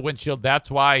oil on the windshield,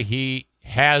 that's why he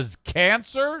has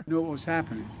cancer? You know what was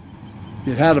happening?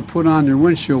 You had to put on your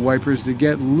windshield wipers to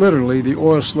get literally the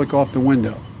oil slick off the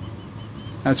window.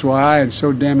 That's why I and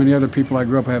so damn many other people I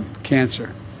grew up have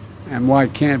cancer. And why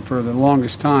can't, for the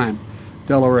longest time,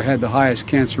 Delaware had the highest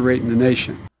cancer rate in the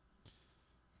nation.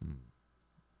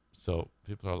 So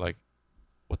people are like,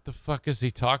 what the fuck is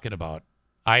he talking about?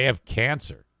 I have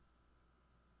cancer.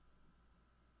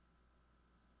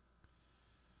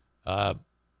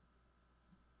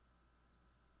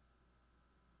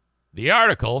 The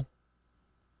article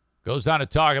goes on to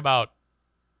talk about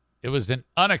it was an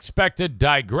unexpected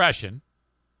digression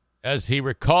as he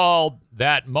recalled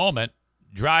that moment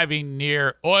driving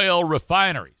near oil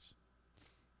refineries.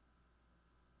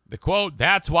 The quote,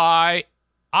 that's why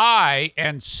I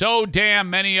and so damn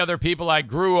many other people I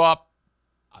grew up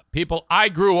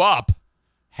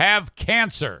have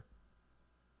cancer.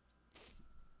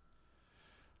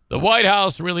 The White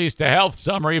House released a health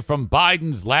summary from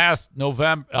Biden's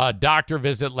doctor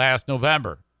visit last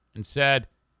November and said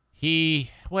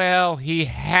he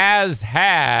has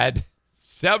had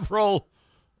several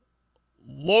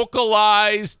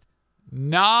localized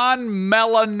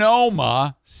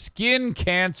non-melanoma skin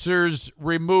cancers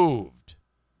removed.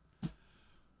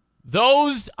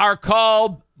 Those are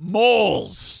called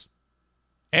moles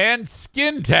and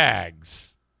skin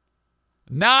tags,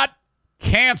 not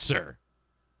cancer.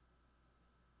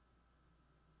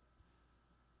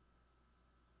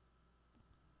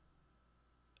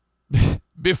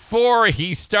 before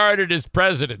he started his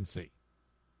presidency.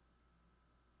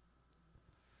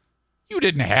 You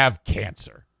didn't have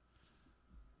cancer.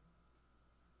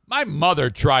 My mother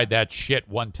tried that shit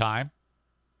one time.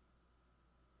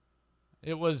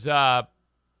 It was,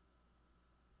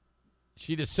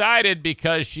 she decided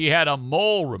because she had a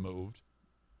mole removed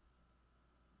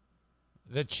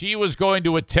that she was going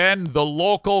to attend the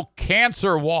local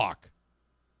cancer walk.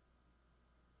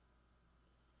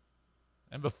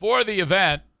 And before the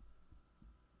event,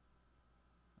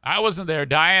 I wasn't there.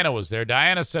 Diana was there.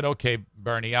 Diana said, "Okay,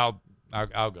 Bernie, I'll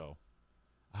go.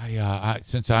 I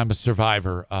since I'm a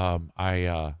survivor,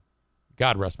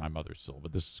 God rest my mother's soul,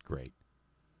 but this is great.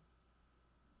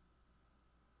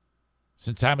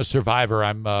 Since I'm a survivor,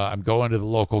 I'm going to the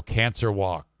local cancer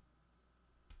walk."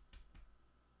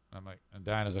 I'm like, and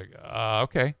Diana's like,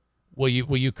 "Okay, will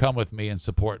you come with me and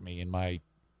support me in my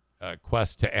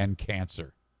quest to end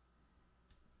cancer?"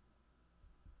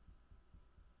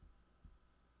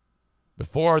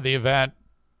 Before the event,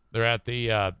 they're at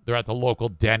the local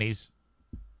Denny's.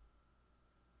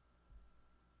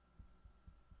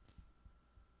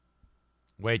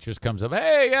 Waitress comes up,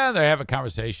 "Hey, yeah," they're having a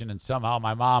conversation, and somehow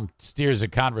my mom steers a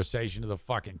conversation to the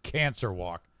fucking cancer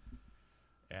walk.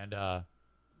 And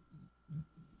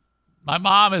my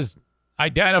mom is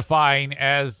identifying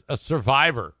as a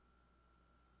survivor.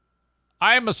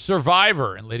 I am a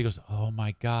survivor. And lady goes, "Oh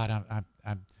my God,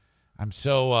 I'm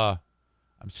so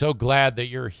glad that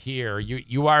you're here.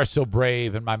 You are so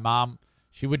brave." And my mom,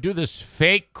 she would do this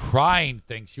fake crying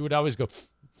thing. She would always go,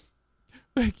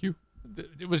 "Thank you."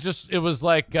 It was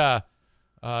like, there's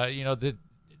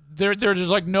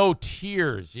like no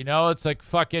tears, It's like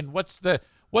fucking, what's the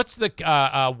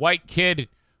white kid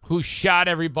who shot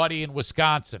everybody in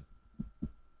Wisconsin?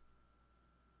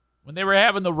 When they were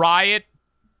having the riot,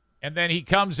 and then he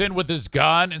comes in with his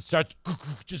gun and starts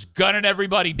just gunning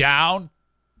everybody down.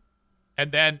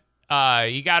 And then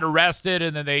he got arrested,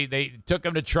 and then they took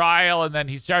him to trial, and then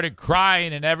he started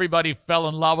crying, and everybody fell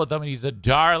in love with him, and he's a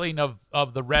darling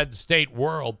of the red state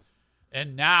world.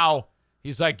 And now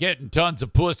he's like getting tons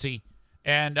of pussy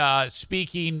and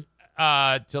speaking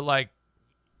to like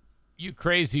you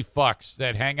crazy fucks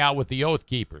that hang out with the Oath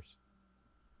Keepers.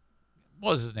 What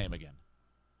was his name again?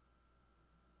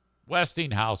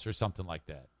 Westinghouse or something like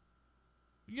that.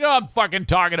 You know what I'm fucking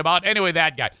talking about. Anyway,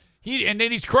 that guy. And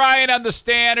then he's crying on the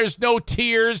stand. There's no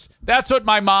tears. That's what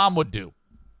my mom would do.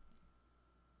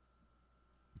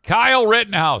 Kyle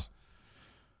Rittenhouse.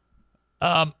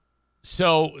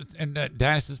 So, and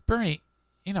Diana says, "Bernie,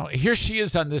 here she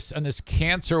is on this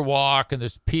cancer walk, and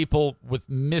there's people with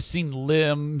missing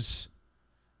limbs,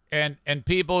 and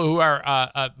people who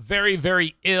are very,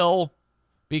 very ill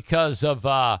because of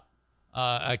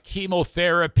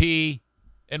chemotherapy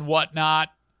and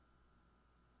whatnot.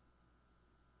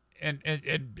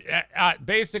 And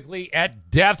basically at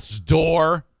death's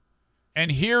door.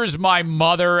 And here's my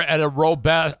mother at a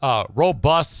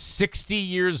robust 60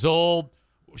 years old.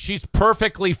 She's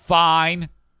perfectly fine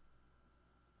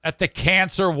at the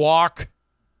cancer walk."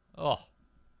 Oh,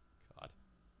 God.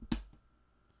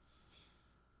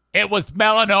 It was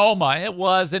melanoma. It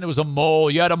was a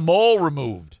mole. You had a mole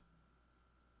removed.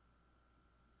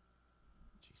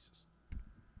 Jesus.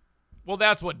 Well,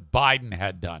 that's what Biden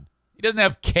had done. He doesn't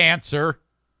have cancer,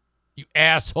 you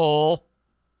asshole.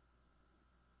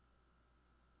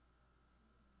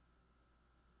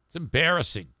 It's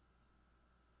embarrassing.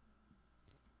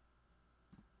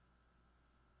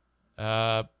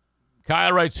 Kyle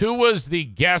writes, "Who was the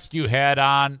guest you had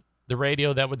on the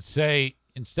radio that would say,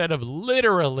 instead of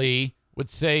literally, would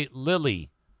say Lily?"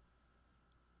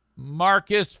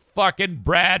 Marcus fucking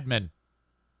Bradman.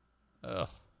 Ugh.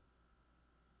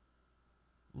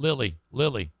 Lily.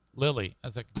 I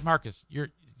was like, "Marcus, you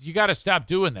got to stop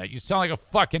doing that. You sound like a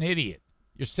fucking idiot.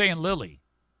 You're saying Lily."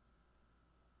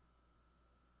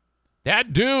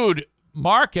 That dude,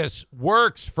 Marcus,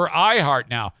 works for iHeart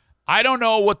now. I don't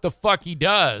know what the fuck he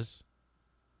does,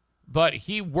 but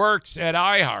he works at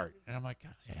iHeart. And I'm like,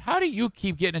 how do you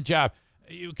keep getting a job?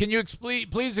 Can you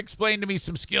please explain to me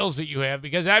some skills that you have?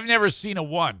 Because I've never seen a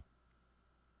one.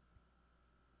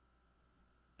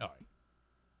 All right.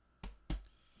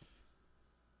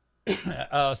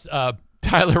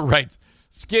 Tyler writes,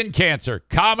 "Skin cancer,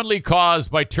 commonly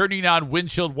caused by turning on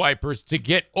windshield wipers to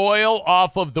get oil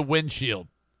off of the windshield."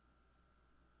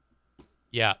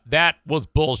 Yeah, that was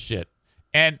bullshit.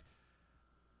 And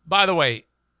by the way,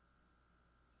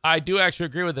 I do actually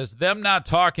agree with this. Them not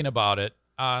talking about it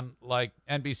on like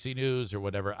NBC News or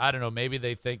whatever, I don't know, maybe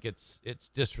they think it's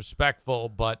disrespectful,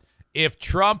 but if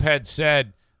Trump had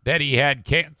said that he had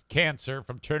cancer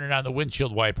from turning on the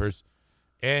windshield wipers,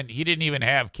 and he didn't even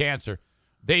have cancer,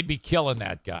 they'd be killing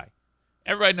that guy.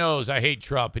 Everybody knows I hate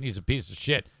Trump, and he's a piece of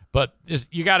shit. But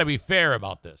you got to be fair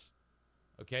about this,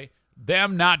 okay?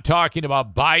 Them not talking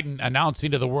about Biden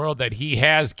announcing to the world that he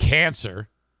has cancer.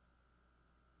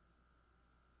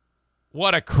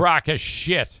 What a crock of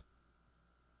shit.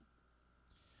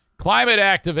 Climate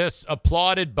activists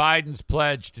applauded Biden's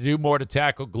pledge to do more to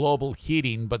tackle global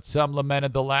heating, but some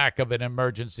lamented the lack of an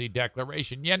emergency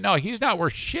declaration. Yeah, no, he's not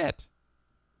worth shit.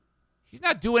 He's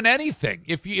not doing anything.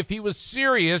 If he was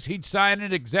serious, he'd sign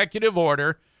an executive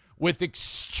order with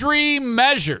extreme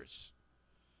measures.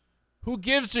 Who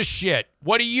gives a shit?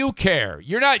 What do you care?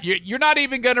 You're not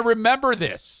even going to remember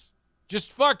this.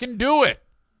 Just fucking do it.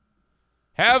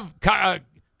 Have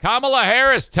Kamala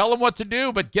Harris tell him what to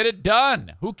do, but get it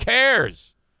done. Who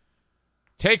cares?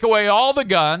 Take away all the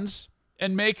guns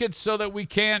and make it so that we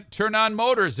can't turn on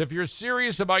motors. If you're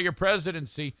serious about your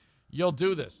presidency, you'll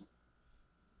do this.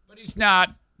 But he's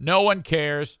not. No one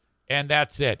cares, and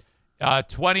that's it.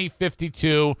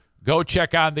 2052. Go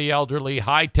check on the elderly.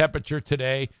 High temperature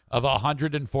today of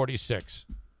 146.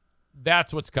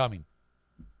 That's what's coming.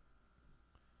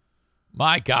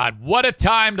 My God, what a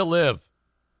time to live.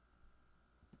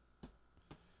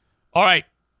 All right.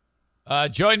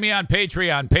 Join me on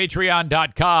Patreon,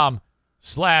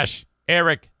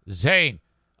 patreon.com/Eric Zane.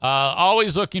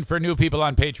 Always looking for new people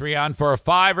on Patreon. For a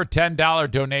 $5 or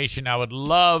 $10 donation, I would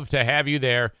love to have you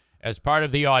there as part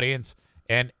of the audience.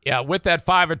 And with that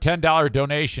 $5 or $10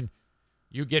 donation,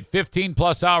 you get 15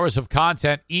 plus hours of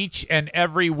content each and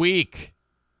every week.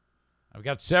 I've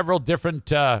got several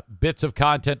different bits of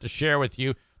content to share with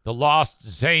you. The Lost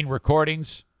Zane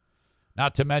recordings,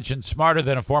 not to mention Smarter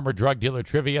Than a Former Drug Dealer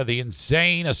Trivia, The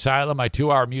Insane Asylum, my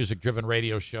 2-hour music-driven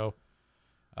radio show,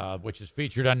 which is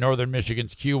featured on Northern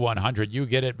Michigan's Q100. You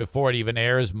get it before it even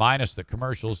airs, minus the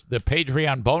commercials. The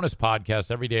Patreon bonus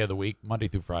podcast every day of the week, Monday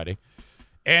through Friday.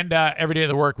 And every day of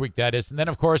the work week, that is. And then,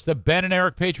 of course, the Ben and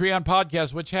Eric Patreon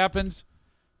podcast, which happens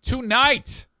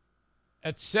tonight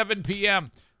at 7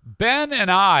 p.m. Ben and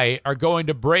I are going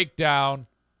to break down.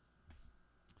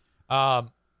 This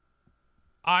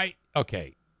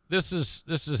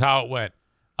is how it went.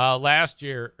 Last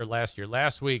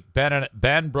week,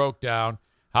 Ben broke down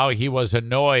how he was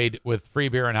annoyed with free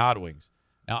beer and hot wings.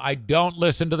 Now, I don't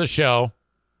listen to the show,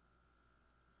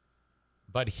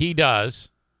 but he does.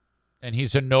 And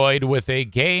he's annoyed with a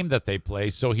game that they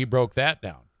play, so he broke that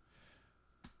down.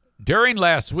 During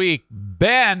last week,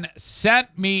 Ben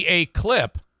sent me a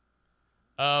clip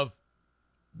of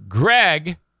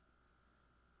Greg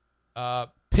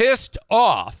pissed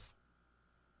off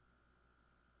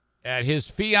at his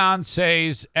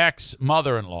fiance's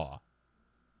ex-mother-in-law.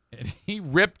 And he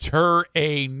ripped her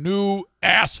a new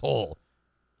asshole.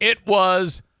 It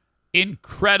was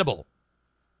incredible.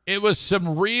 It was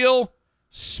some real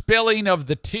spilling of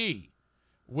the tea,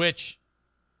 which,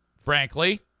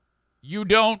 frankly, you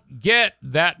don't get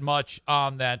that much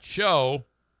on that show,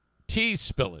 tea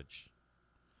spillage.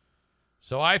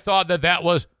 So I thought that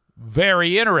was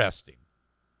very interesting.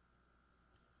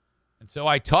 And so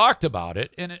I talked about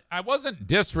it, and I wasn't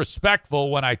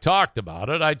disrespectful when I talked about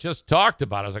it. I just talked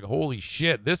about it. I was like, holy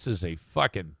shit, this is a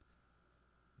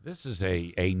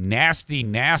nasty,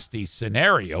 nasty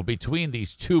scenario between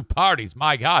these two parties.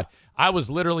 My God, I was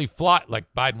literally like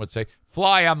Biden would say,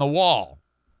 fly on the wall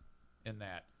in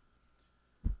that.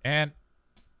 And,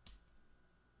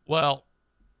 well,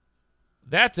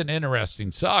 that's an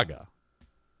interesting saga.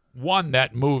 One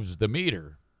that moves the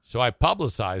meter. So I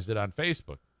publicized it on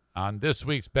Facebook. On this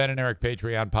week's Ben and Eric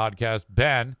Patreon podcast,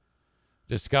 Ben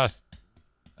discussed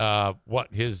what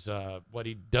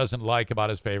he doesn't like about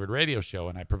his favorite radio show,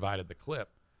 and I provided the clip.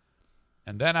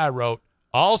 And then I wrote,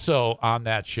 also on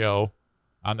that show,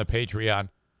 on the Patreon,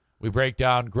 we break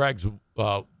down Greg's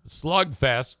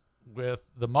slugfest with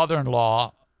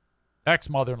the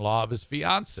ex-mother-in-law of his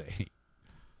fiance.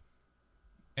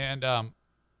 And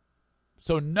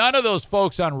so none of those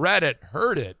folks on Reddit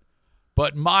heard it,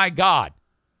 but my God,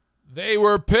 they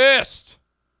were pissed.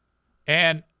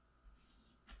 And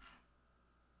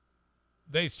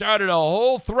they started a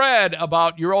whole thread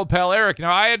about your old pal Eric.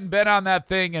 Now, I hadn't been on that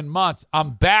thing in months.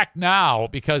 I'm back now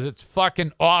because it's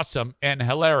fucking awesome and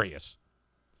hilarious.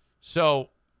 So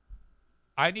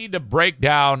I need to break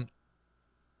down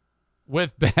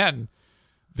with Ben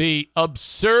the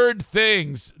absurd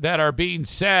things that are being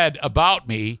said about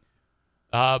me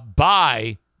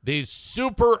by these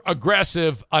super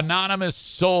aggressive anonymous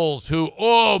souls who,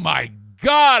 oh my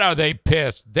God, are they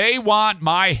pissed? They want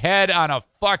my head on a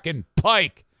fucking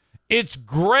pike. It's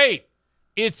great.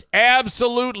 It's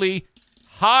absolutely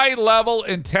high-level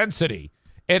intensity.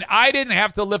 And I didn't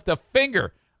have to lift a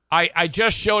finger. I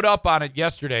just showed up on it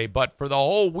yesterday, but for the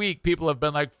whole week, people have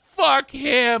been like, fuck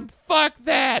him, fuck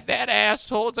that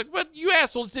asshole. It's like, well, you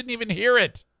assholes didn't even hear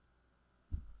it.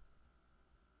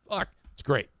 Fuck, it's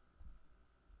great.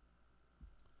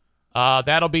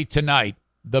 That'll be tonight,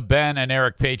 the Ben and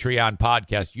Eric Patreon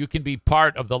podcast. You can be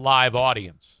part of the live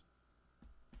audience.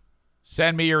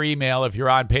 Send me your email if you're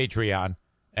on Patreon,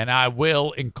 and I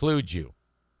will include you.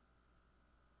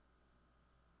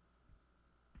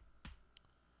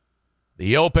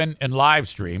 The open and live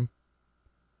stream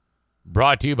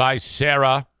brought to you by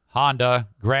Serra Honda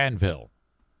Granville.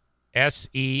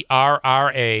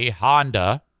 SERRA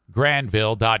Honda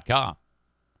Granville.com.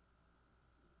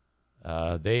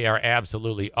 They are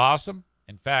absolutely awesome.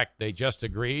 In fact, they just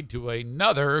agreed to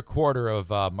another quarter of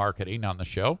marketing on the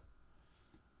show.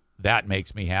 That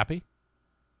makes me happy.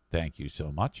 Thank you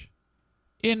so much.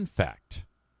 In fact,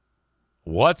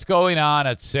 what's going on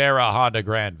at Serra Honda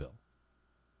Granville?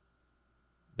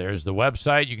 There's the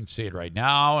website. You can see it right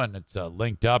now, and it's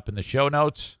linked up in the show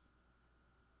notes.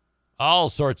 All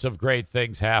sorts of great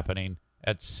things happening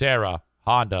at Serra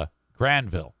Honda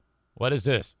Granville. What is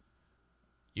this?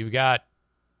 You've got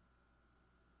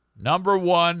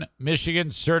 #1 Michigan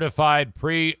certified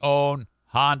pre-owned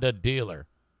Honda dealer.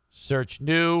 Search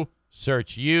new,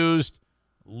 search used,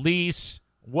 lease,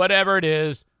 whatever it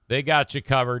is, they got you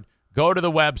covered. Go to the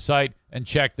website and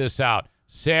check this out.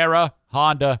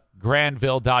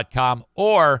 SerraHondaGranville.com,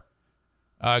 or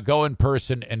go in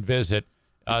person and visit.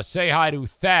 Say hi to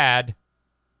Thad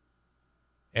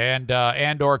and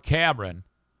or Cameron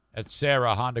at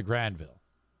Serra Honda Granville.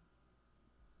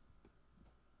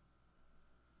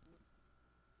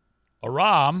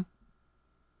 Aram,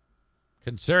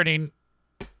 concerning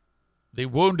the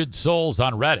wounded souls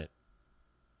on Reddit.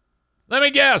 Let me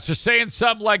guess, they're saying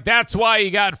something like, that's why he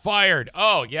got fired.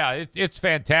 Oh, yeah, it's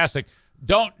fantastic.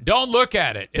 Don't look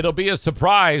at it. It'll be a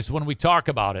surprise when we talk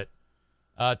about it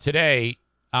today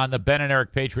on the Ben and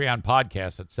Eric Patreon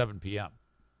podcast at 7 p.m.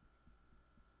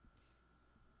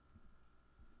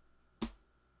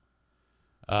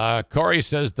 Corey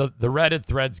says the Reddit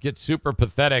threads get super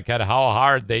pathetic at how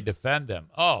hard they defend them.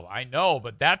 Oh, I know,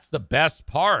 but that's the best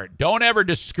part. Don't ever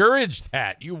discourage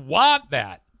that. You want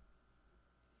that.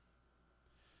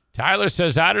 Tyler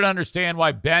says, I don't understand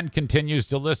why Ben continues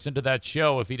to listen to that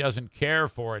show if he doesn't care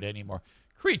for it anymore.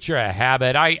 Creature of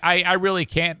habit. I really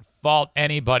can't fault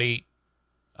anybody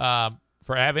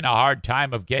for having a hard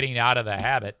time of getting out of the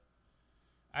habit.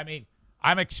 I mean,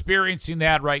 I'm experiencing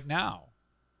that right now.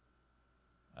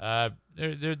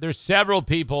 There's several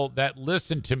people that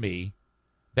listen to me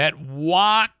that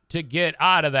want to get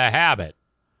out of the habit,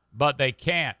 but they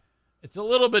can't. It's a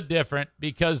little bit different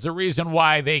because the reason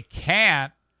why they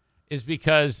can't is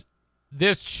because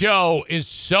this show is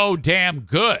so damn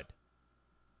good.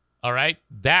 All right?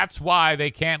 That's why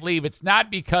they can't leave. It's not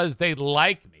because they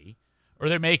like me or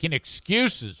they're making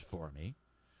excuses for me.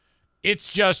 It's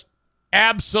just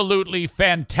absolutely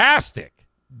fantastic.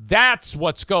 That's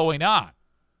what's going on.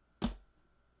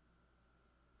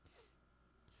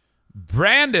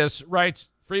 Brandis writes,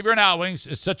 Freeburn Hot Wings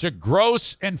is such a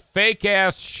gross and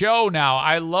fake-ass show now.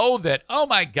 I loathe it. Oh,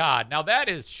 my God. Now, that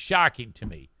is shocking to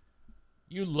me.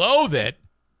 You loathe it?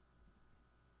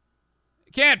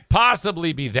 It can't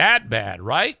possibly be that bad,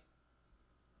 right?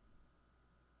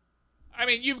 I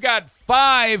mean, you've got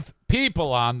 5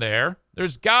 people on there.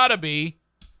 There's got to be.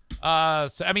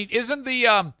 Isn't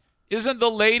the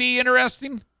lady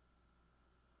interesting?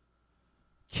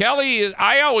 Kelly,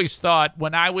 I always thought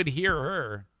when I would hear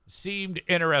her, seemed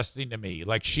interesting to me.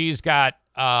 Like she's got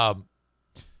some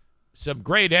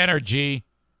great energy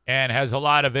and has a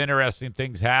lot of interesting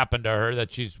things happen to her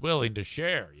that she's willing to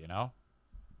share, you know.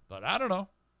 But I don't know.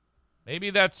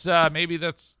 Maybe that's not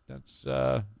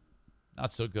so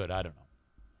good. I don't know.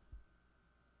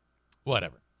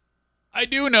 Whatever. I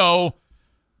do know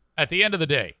at the end of the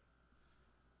day,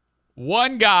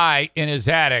 one guy in his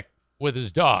attic with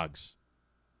his dogs,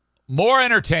 more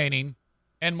entertaining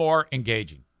and more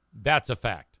engaging. That's a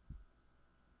fact.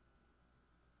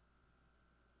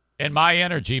 And my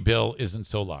energy bill isn't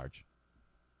so large.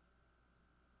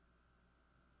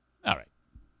 All right.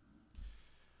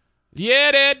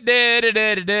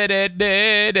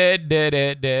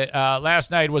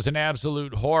 Last night was an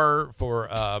absolute horror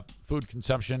for food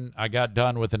consumption. I got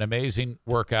done with an amazing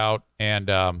workout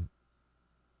and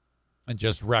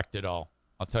just wrecked it all.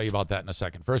 I'll tell you about that in a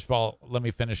second. First of all, let me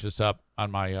finish this up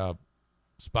on my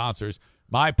sponsors.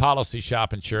 My Policy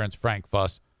Shop Insurance, Frank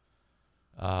Fuss.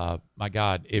 My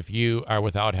God, if you are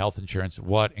without health insurance,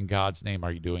 what in God's name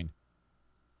are you doing?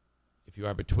 if you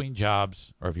are between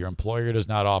jobs, or if your employer does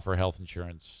not offer health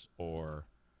insurance, or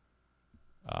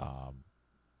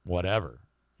whatever,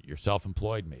 you're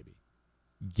self-employed maybe,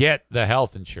 get the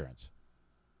health insurance.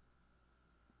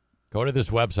 Go to this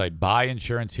website,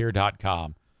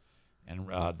 buyinsurancehere.com, and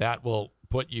that will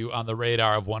put you on the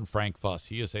radar of one Frank Fuss.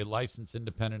 He is a licensed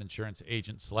independent insurance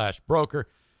agent / broker,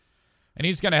 and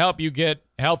he's going to help you get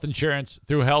health insurance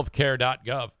through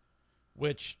healthcare.gov,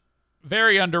 which,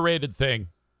 very underrated thing.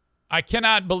 I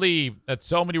cannot believe that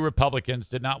so many Republicans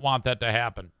did not want that to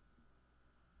happen.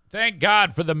 Thank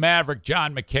God for the maverick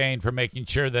John McCain for making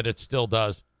sure that it still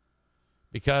does,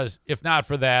 because if not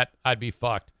for that, I'd be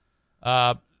fucked.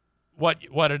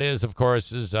 What it is, of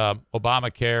course, is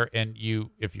Obamacare, and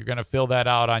if you're going to fill that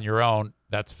out on your own,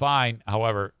 that's fine.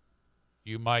 However,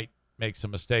 you might make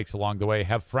some mistakes along the way.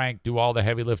 Have Frank do all the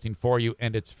heavy lifting for you,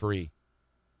 and it's free.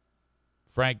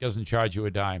 Frank doesn't charge you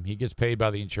a dime. He gets paid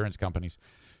by the insurance companies.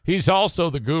 He's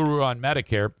also the guru on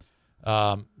Medicare,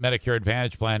 Medicare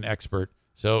Advantage Plan expert.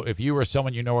 So if you or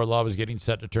someone you know or love is getting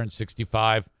set to turn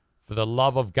 65, for the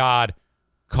love of God,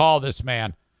 call this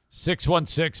man.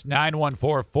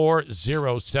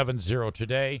 616-914-4070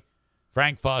 today.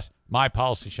 Frank Fuss, My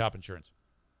Policy Shop Insurance.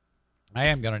 I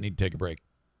am going to need to take a break,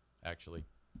 actually.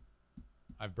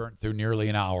 I've burnt through nearly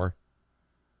an hour,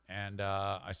 and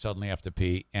I suddenly have to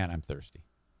pee, and I'm thirsty.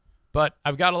 But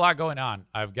I've got a lot going on.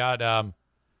 I've got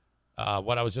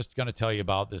what I was just going to tell you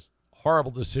about, this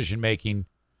horrible decision-making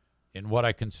in what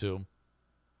I consume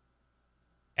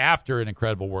after an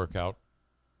incredible workout.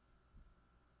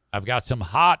 I've got some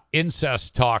hot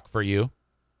incest talk for you.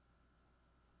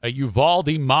 A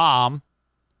Uvalde mom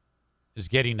is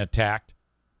getting attacked.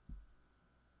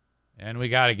 And we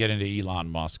got to get into Elon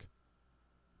Musk.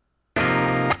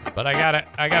 But I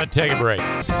gotta take a break.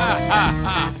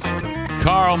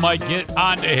 Carl might get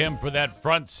onto him for that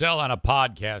front sell on a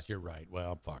podcast. You're right.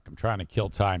 Well, fuck. I'm trying to kill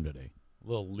time today. A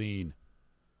little lean.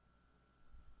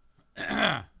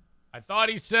 I thought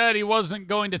he said he wasn't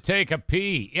going to take a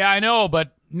pee. Yeah, I know,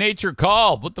 but nature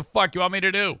called. What the fuck you want me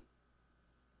to do?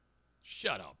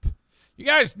 Shut up. You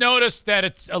guys notice that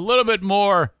it's a little bit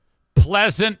more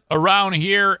pleasant around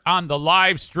here on the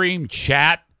live stream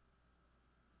chat?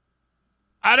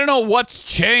 I don't know what's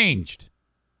changed,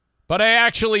 but I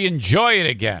actually enjoy it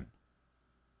again.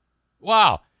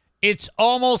 Wow. It's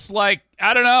almost like,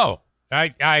 I don't know,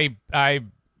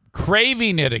 I'm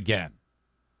craving it again.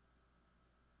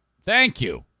 Thank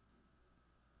you.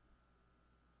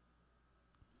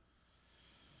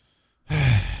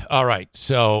 All right.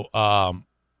 So,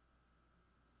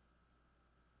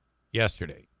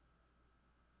 yesterday,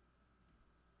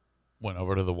 went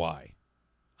over to the Y.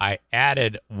 I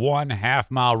added 1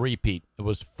 half-mile repeat. It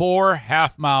was 4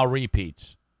 half-mile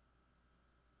repeats.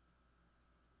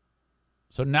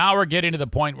 So now we're getting to the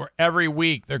point where every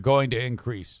week they're going to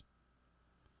increase.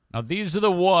 Now, these are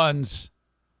the ones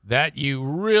that you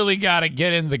really got to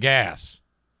get in the gas.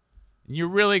 And you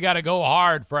really got to go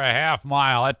hard for a half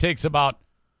mile. That takes about,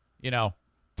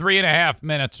 3.5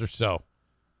 minutes or so.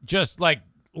 Just like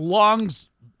lungs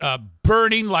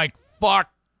burning like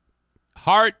fuck,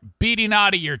 heart beating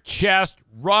out of your chest,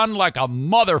 run like a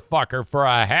motherfucker for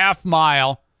a half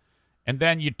mile, and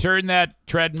then you turn that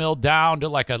treadmill down to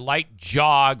like a light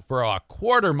jog for a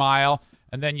quarter mile,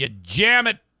 and then you jam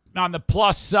it on the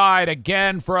plus side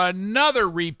again for another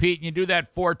repeat, and you do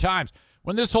that 4 times.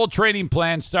 When this whole training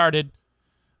plan started,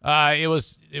 it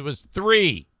was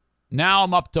 3. Now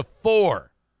I'm up to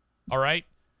 4. All right?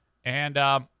 And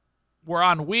we're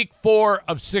on week 4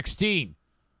 of 16.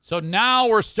 So now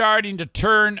we're starting to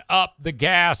turn up the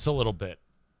gas a little bit.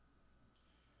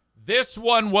 This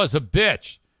one was a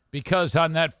bitch because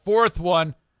on that 4th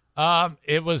one, I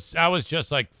was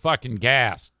just like fucking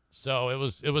gassed. So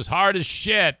it was hard as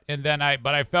shit, and then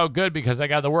I felt good because I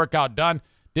got the workout done,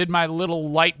 did my little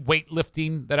light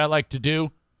weightlifting that I like to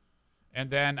do, and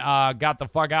then got the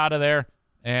fuck out of there.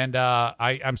 And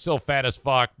I'm still fat as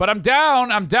fuck, but I'm down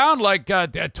like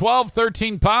 12,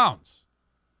 13 pounds.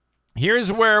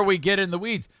 Here's where we get in the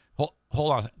weeds.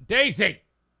 Hold on. Daisy!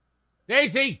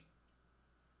 This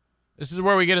is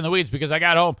where we get in the weeds because I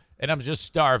got home and I'm just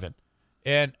starving.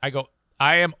 And I go,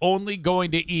 I am only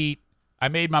going to eat. I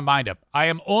made my mind up. I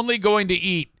am only going to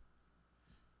eat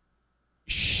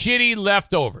shitty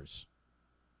leftovers.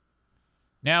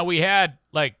 Now, we had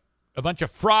like a bunch of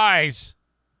fries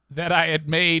that I had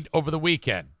made over the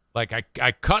weekend. Like I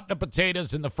cut the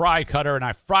potatoes in the fry cutter and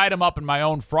I fried them up in my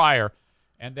own fryer.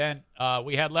 And then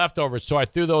we had leftovers, so I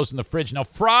threw those in the fridge. Now,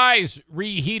 fries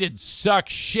reheated suck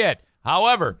shit.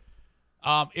 However,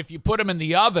 if you put them in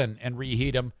the oven and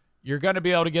reheat them, you're going to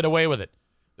be able to get away with it.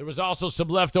 There was also some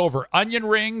leftover onion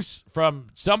rings from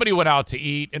somebody went out to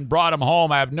eat and brought them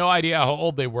home. I have no idea how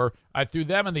old they were. I threw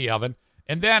them in the oven.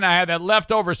 And then I had that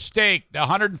leftover steak, the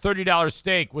 $130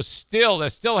 steak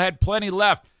that still had plenty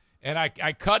left. And I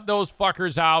cut those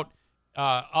fuckers out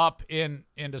up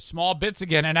into small bits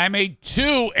again. And I made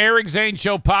 2 Eric Zane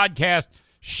Show Podcast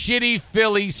shitty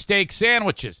Philly steak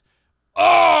sandwiches.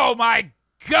 Oh my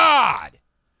God.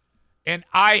 And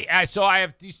so I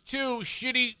have these 2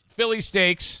 shitty Philly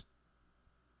steaks.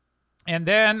 And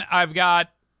then I've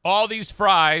got all these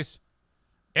fries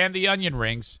and the onion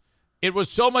rings. It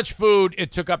was so much food,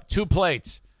 it took up 2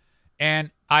 plates. And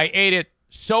I ate it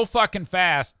so fucking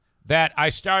fast that I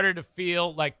started to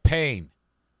feel like pain.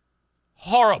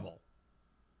 Horrible.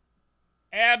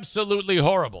 Absolutely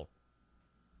horrible.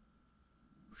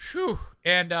 Whew.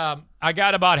 And I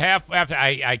got about half after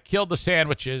I killed the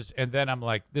sandwiches, and then I'm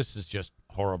like, this is just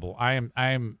horrible. I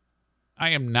am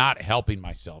not helping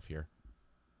myself here.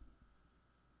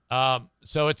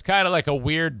 So it's kind of like a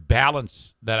weird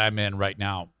balance that I'm in right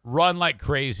now. Run like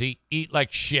crazy, eat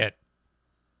like shit.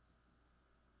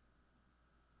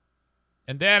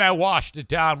 And then I washed it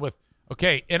down with,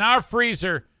 in our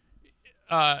freezer,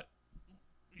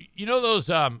 you know those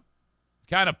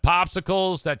kind of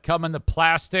popsicles that come in the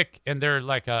plastic and they're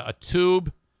like a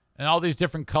tube and all these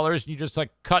different colors. And you just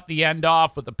like cut the end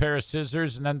off with a pair of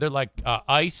scissors and then they're like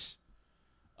ice.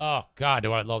 Oh, God,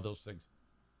 do I love those things.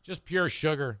 Just pure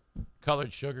sugar,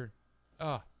 colored sugar.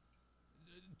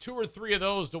 2 or 3 of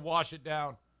those to wash it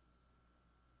down.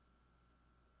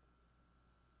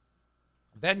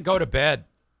 Then go to bed.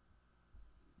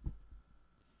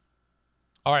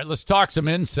 All right, let's talk some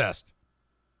incest.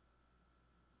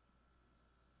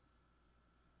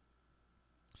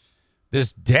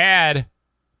 This dad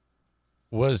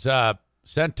was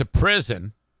sent to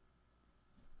prison,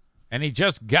 and he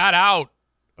just got out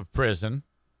of prison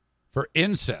for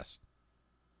incest.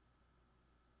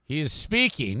 He is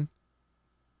speaking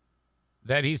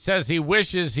that he says he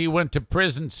wishes he went to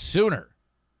prison sooner.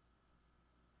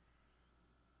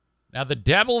 Now, the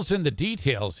devil's in the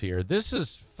details here. This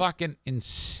is fucking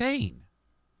insane.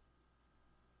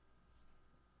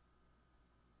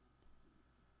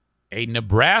 A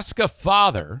Nebraska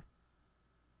father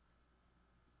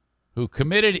who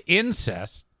committed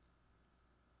incest,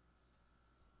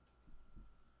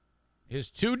 his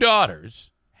 2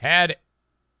 daughters had,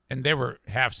 and they were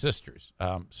half sisters.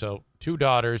 So 2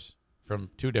 daughters from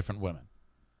 2 different women.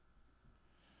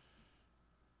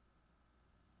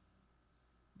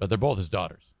 But they're both his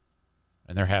daughters,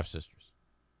 and they're half sisters.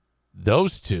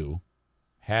 Those 2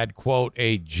 had, quote,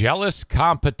 a jealous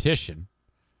competition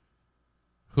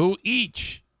who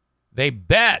each, they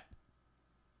bet,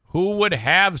 who would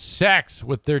have sex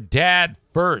with their dad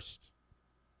first.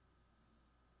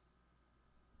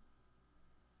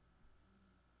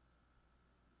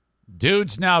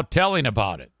 Dude's now telling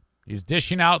about it. He's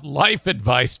dishing out life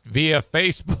advice via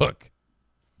Facebook.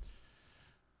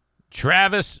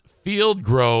 Travis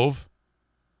Fieldgrove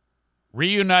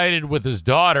reunited with his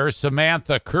daughter,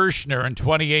 Samantha Kirshner, in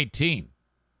 2018.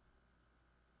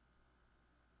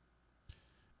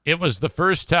 It was the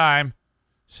first time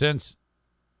since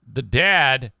the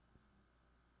dad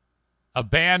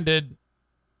abandoned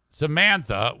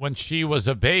Samantha when she was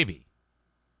a baby.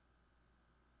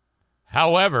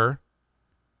 However,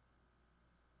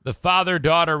 the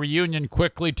father-daughter reunion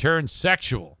quickly turned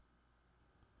sexual.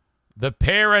 The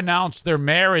pair announced their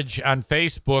marriage on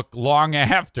Facebook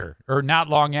not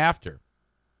long after.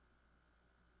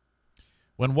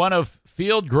 When one of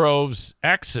Fieldgrove's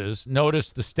exes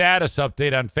noticed the status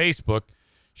update on Facebook,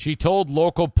 she told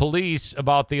local police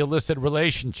about the illicit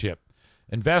relationship.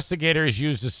 Investigators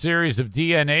used a series of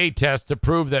DNA tests to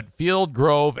prove that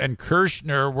Fieldgrove and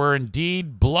Kirshner were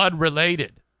indeed blood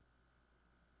related.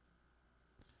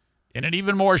 In an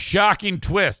even more shocking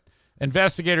twist,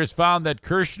 investigators found that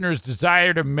Kirshner's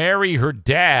desire to marry her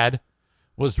dad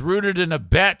was rooted in a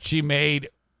bet she made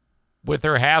with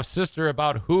her half-sister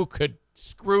about who could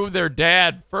screw their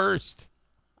dad first.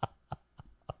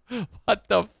 What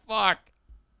the fuck?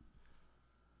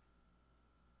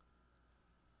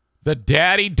 The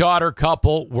daddy-daughter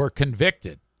couple were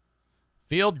convicted.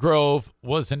 Fieldgrove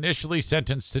was initially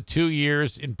sentenced to 2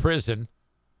 years in prison,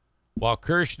 while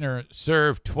Kirshner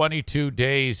served 22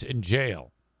 days in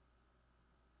jail.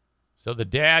 So the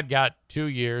dad got 2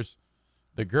 years.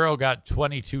 The girl got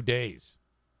 22 days.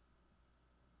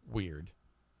 Weird.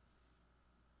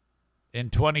 In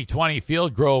 2020,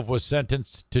 Fieldgrove was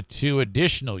sentenced to 2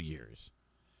 additional years.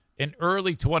 In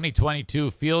early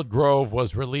 2022, Fieldgrove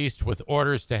was released with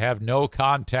orders to have no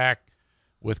contact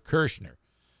with Kirshner.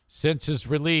 Since his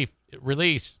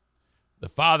release, The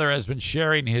father has been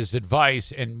sharing his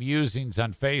advice and musings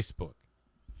on Facebook.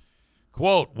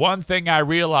 Quote, one thing I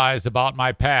realized about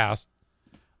my past,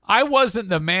 I wasn't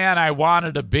the man I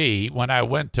wanted to be when I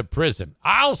went to prison.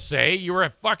 I'll say you were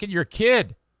fucking your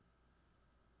kid.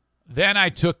 Then I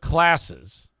took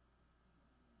classes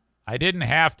I didn't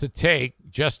have to take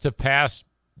just to pass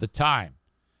the time.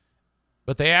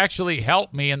 But they actually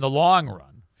helped me in the long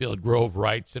run, Fieldgrove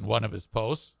writes in one of his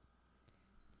posts.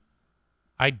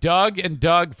 I dug and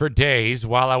dug for days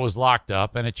while I was locked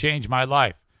up, and it changed my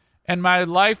life. And my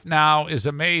life now is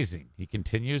amazing, he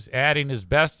continues, adding his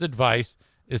best advice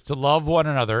is to love one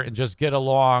another and just get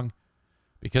along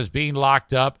because being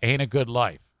locked up ain't a good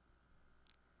life.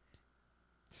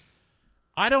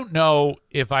 I don't know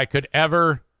if I could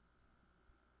ever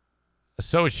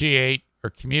associate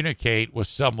or communicate with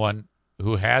someone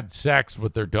who had sex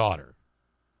with their daughter.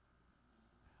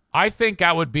 I think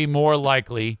I would be more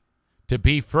likely to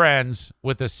be friends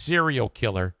with a serial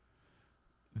killer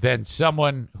than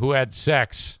someone who had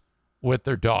sex with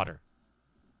their daughter.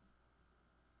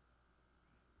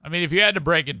 I mean, if you had to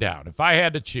break it down, if I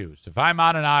had to choose, if I'm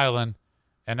on an island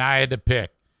and I had to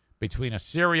pick between a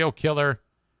serial killer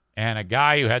and a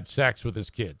guy who had sex with his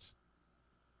kids,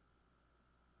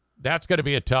 that's going to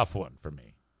be a tough one for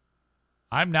me.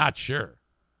 I'm not sure.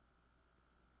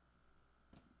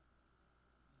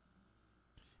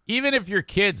 Even if your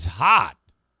kid's hot,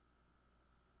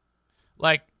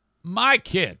 like my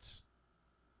kids,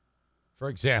 for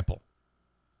example,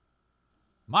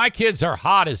 my kids are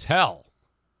hot as hell.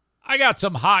 I got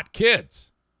some hot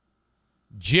kids.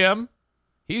 Jim,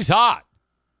 he's hot.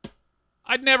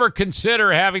 I'd never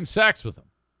consider having sex with him.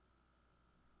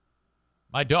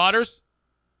 My daughters,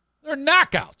 they're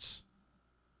knockouts.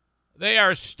 They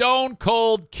are stone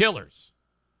cold killers.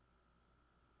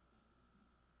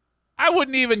 I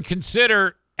wouldn't even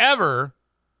consider ever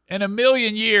in a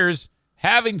million years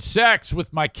having sex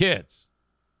with my kids.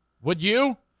 Would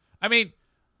you? I mean,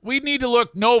 we need to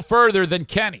look no further than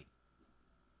Kenny.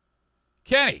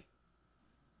 Kenny,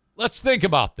 let's think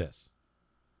about this.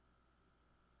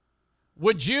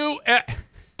 Would you...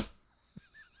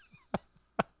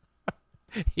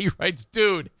 He writes,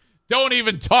 dude, don't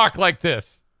even talk like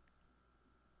this.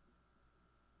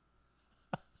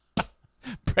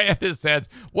 Brandis adds,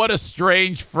 what a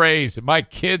strange phrase. My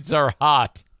kids are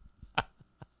hot.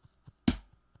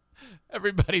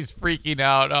 Everybody's freaking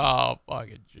out. Oh,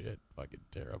 fucking shit. Fucking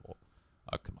terrible.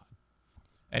 Oh, come on.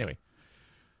 Anyway,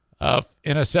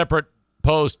 in a separate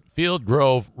post,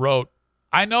 Fieldgrove wrote,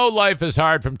 I know life is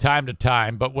hard from time to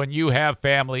time, but when you have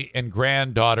family and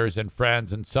granddaughters and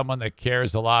friends and someone that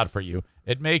cares a lot for you,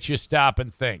 it makes you stop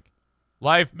and think.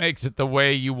 Life makes it the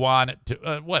way you want it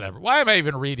to. Whatever. Why am I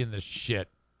even reading this shit?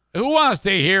 Who wants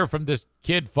to hear from this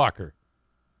kid fucker?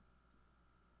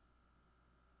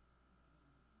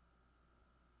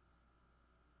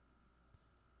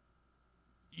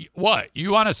 What?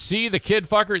 You want to see the kid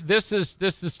fucker? This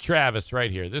is Travis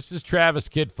right here. This is Travis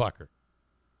kid fucker.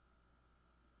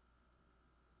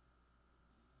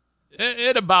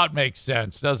 It about makes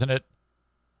sense, doesn't it?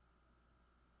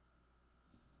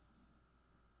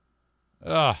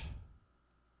 Ugh.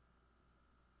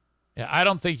 Yeah, I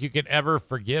don't think you can ever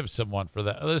forgive someone for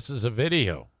that. This is a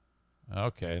video.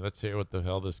 Okay, let's hear what the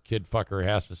hell this kid fucker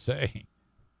has to say.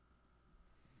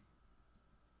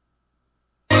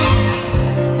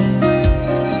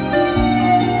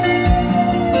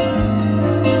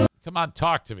 Come on,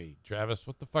 talk to me, Travis.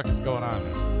 What the fuck is going on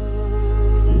there?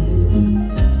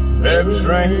 There was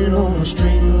rain on the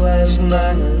street last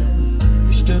night.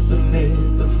 You stood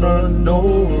beneath the front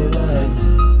door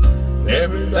light.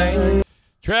 Everything.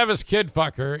 Travis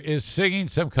Kidfucker is singing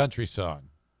some country song.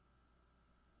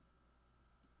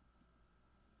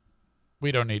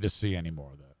 We don't need to see any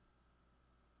more of that.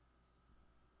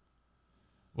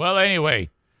 Well, anyway,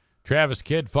 Travis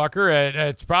Kidfucker,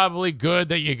 it's probably good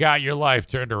that you got your life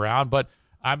turned around. But,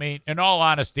 I mean, in all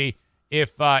honesty,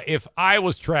 if I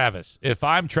was Travis, if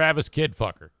I'm Travis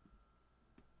Kidfucker,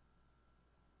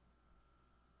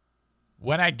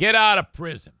 when I get out of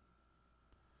prison,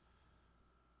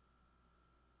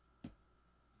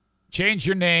 change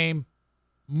your name,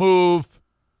 move,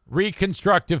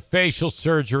 reconstructive facial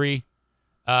surgery.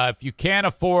 If you can't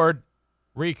afford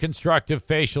reconstructive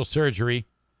facial surgery,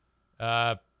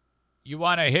 you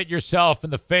want to hit yourself in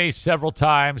the face several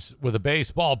times with a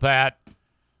baseball bat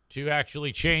to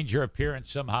actually change your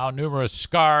appearance somehow. Numerous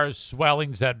scars,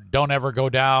 swellings that don't ever go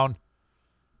down.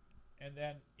 And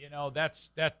then, you know,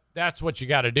 that's what you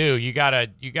got to do. You got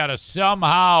to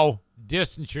somehow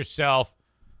distance yourself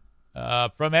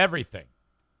from everything,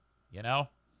 you know?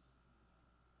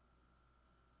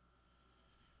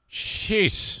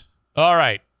 Jeez. All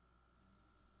right.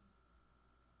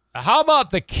 How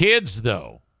about the kids,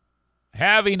 though?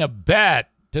 Having a bet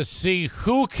to see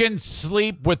who can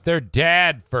sleep with their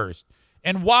dad first.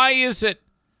 And why is it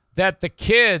that the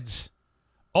kids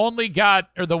only got,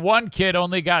 or the one kid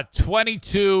only got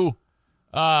 22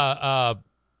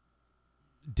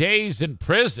 days in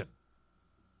prison?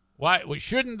 Why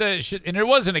shouldn't and it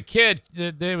wasn't a kid,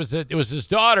 it was his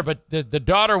daughter, but the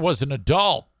daughter was an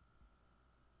adult.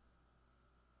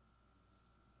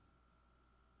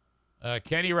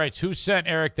 Kenny writes, who sent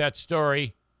Eric that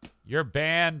story? You're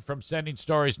banned from sending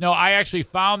stories. No, I actually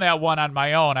found that one on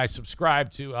my own. I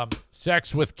subscribed to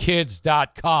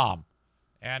sexwithkids.com,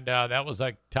 and that was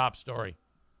like top story.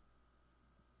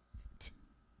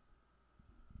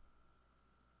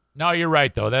 No, you're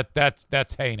right, though.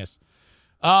 That's heinous.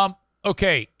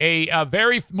 Okay,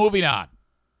 moving on.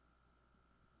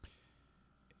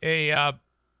 A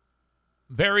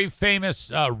very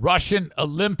famous Russian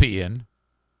Olympian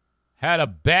had a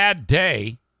bad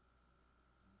day.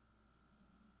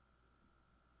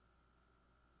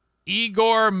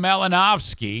 Igor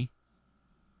Melanovsky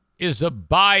is a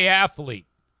biathlete.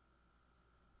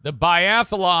 The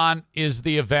biathlon is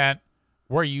the event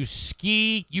where you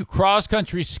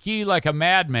cross-country ski like a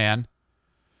madman,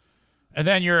 and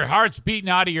then your heart's beating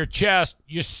out of your chest.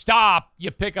 You stop,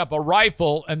 you pick up a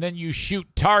rifle, and then you shoot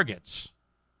targets.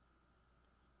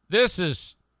 This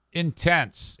is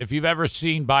intense. If you've ever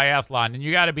seen biathlon, and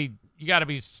you got to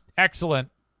be excellent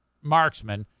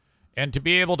marksman, and to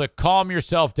be able to calm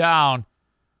yourself down.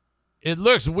 It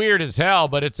looks weird as hell,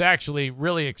 but it's actually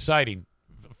really exciting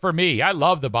for me. I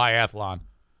love the biathlon.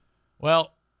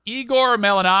 Well, Igor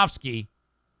Melanovsky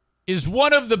is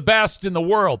one of the best in the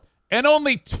world, and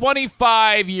only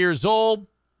 25 years old.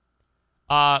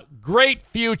 Great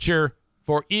future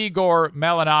for Igor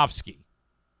Melanovsky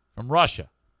from Russia.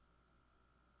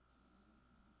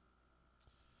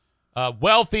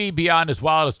 Wealthy beyond his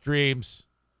wildest dreams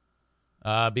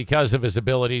because of his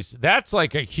abilities. That's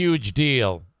like a huge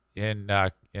deal in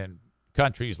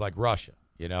countries like Russia.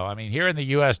 You know, I mean, here in the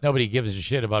U.S., nobody gives a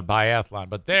shit about biathlon,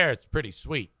 but there it's pretty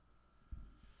sweet.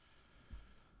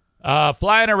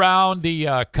 Flying around the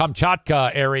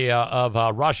Kamchatka area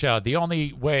of Russia, the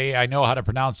only way I know how to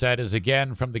pronounce that is,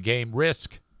 again, from the game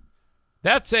Risk.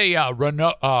 That's a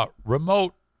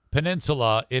remote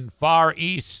peninsula in Far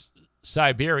East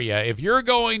Siberia. If you're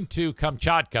going to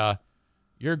Kamchatka,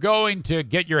 you're going to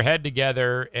get your head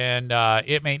together, and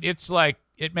it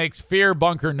makes Fear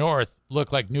Bunker North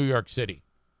look like New York City.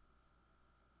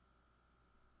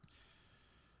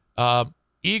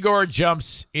 Igor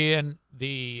jumps in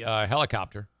the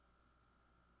helicopter.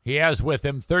 He has with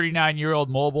him 39-year-old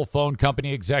mobile phone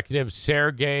company executive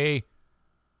Sergei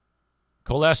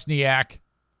Kolesniak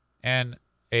and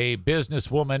a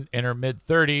businesswoman in her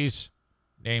mid-30s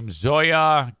named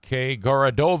Zoya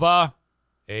Gorodova,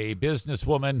 a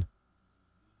businesswoman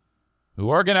who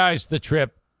organized the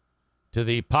trip to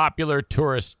the popular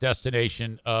tourist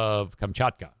destination of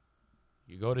Kamchatka.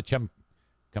 You go to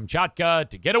Kamchatka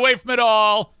to get away from it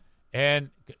all, and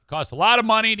it costs a lot of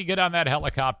money to get on that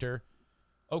helicopter.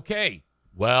 Okay,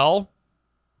 well,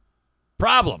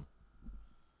 problem.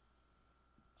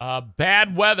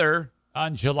 Bad weather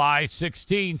on July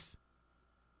 16th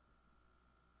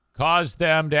caused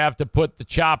them to have to put the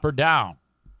chopper down.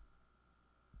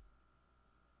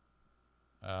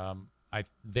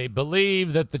 They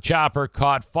believe that the chopper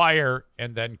caught fire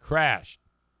and then crashed.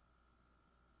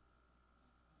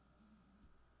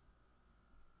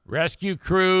 Rescue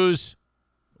crews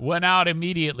went out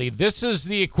immediately. This is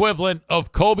the equivalent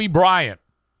of Kobe Bryant.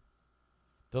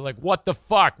 They're like, what the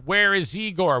fuck? Where is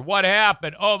Igor? What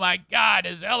happened? Oh, my God,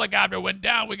 his helicopter went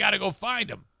down. We got to go find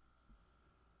him.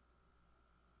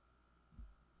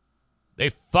 They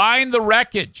find the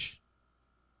wreckage.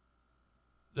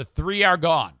 The three are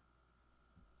gone.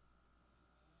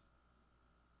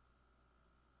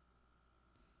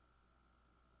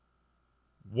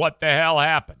 What the hell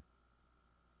happened?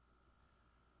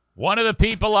 One of the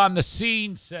people on the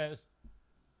scene says,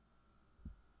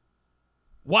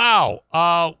 wow,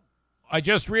 I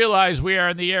just realized we are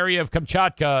in the area of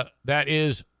Kamchatka that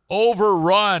is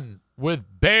overrun with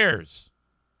bears.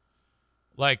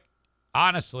 Like,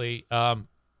 honestly, the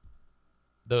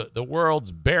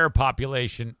world's bear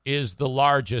population is the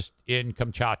largest in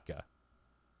Kamchatka.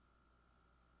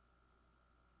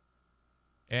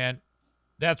 And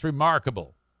that's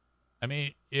remarkable. I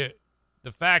mean,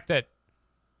 the fact that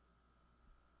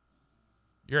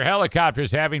your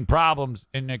helicopter's having problems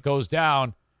and it goes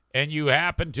down, and you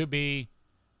happen to be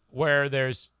where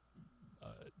there's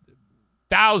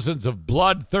thousands of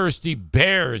bloodthirsty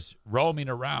bears roaming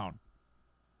around.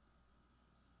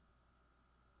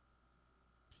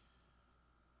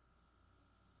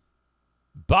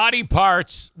 Body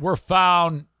parts were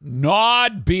found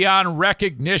gnawed beyond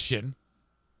recognition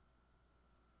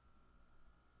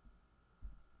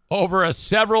over a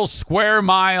several square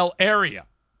mile area.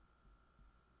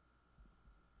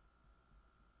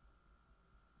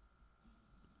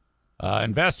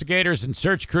 Investigators and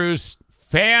search crews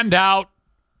fanned out.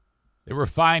 They were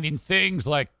finding things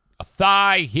like a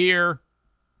thigh here,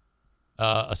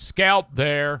 a scalp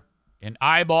there, an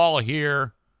eyeball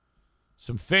here,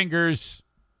 some fingers,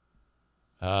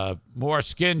 more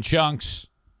skin chunks.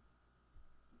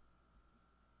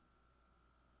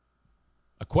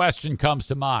 A question comes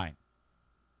to mind,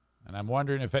 and I'm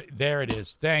wondering if there it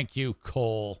is. Thank you,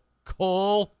 Cole.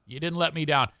 Cole, you didn't let me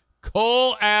down.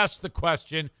 Cole asked the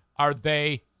question, are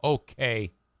they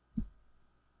okay?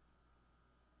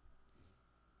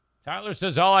 Tyler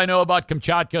says, all I know about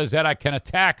Kamchatka is that I can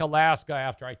attack Alaska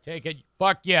after I take it.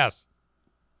 Fuck yes.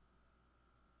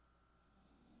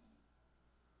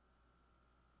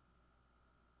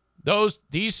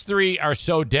 These three are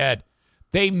so dead.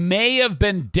 They may have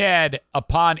been dead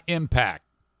upon impact.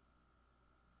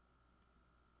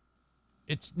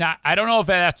 It's not, I don't know if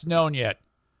that's known yet.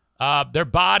 Their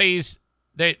bodies,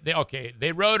 they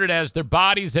wrote it as their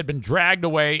bodies had been dragged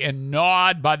away and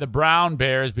gnawed by the brown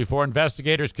bears before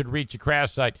investigators could reach a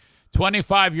crash site.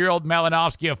 25-year-old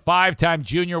Malinowski, a 5-time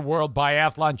junior world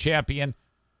biathlon champion,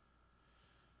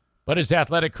 but his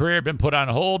athletic career had been put on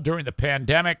hold during the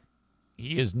pandemic.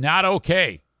 He is not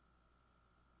okay.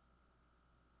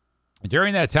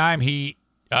 During that time, he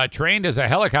trained as a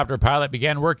helicopter pilot,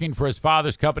 began working for his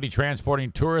father's company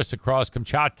transporting tourists across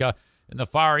Kamchatka in the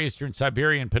far eastern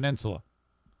Siberian Peninsula.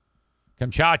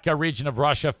 Kamchatka region of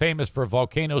Russia, famous for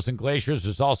volcanoes and glaciers,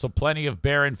 there's also plenty of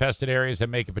bear-infested areas that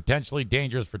make it potentially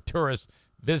dangerous for tourists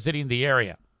visiting the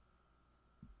area.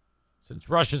 Since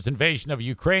Russia's invasion of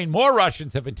Ukraine, more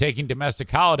Russians have been taking domestic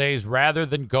holidays rather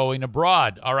than going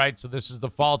abroad. All right, so this is the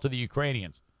fault of the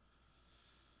Ukrainians.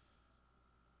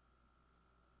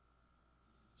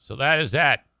 So that is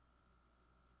that.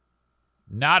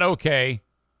 Not okay.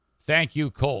 Thank you,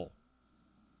 Cole.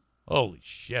 Holy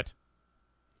shit.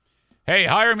 Hey,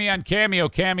 hire me on Cameo,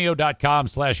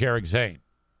 cameo.com/Eric Zane.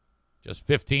 Just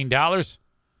 $15.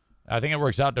 I think it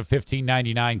works out to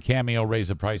 $15.99. Cameo raise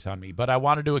the price on me. But I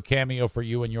want to do a cameo for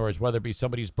you and yours, whether it be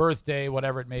somebody's birthday,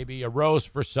 whatever it may be, a roast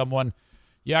for someone.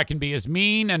 Yeah, I can be as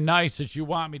mean and nice as you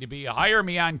want me to be. Hire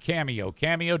me on Cameo,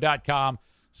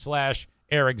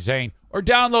 cameo.com/Eric Zane. Or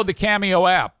download the Cameo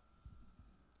app.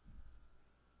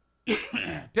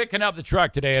 Picking up the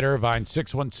truck today at Irvine,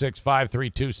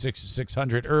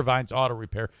 616-532-6600. Irvine's Auto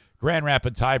Repair, Grand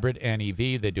Rapids Hybrid and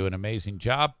EV. They do an amazing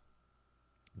job.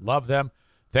 Love them.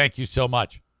 Thank you so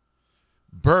much.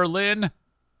 Berlin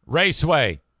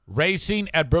Raceway. Racing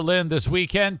at Berlin this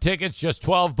weekend. Tickets just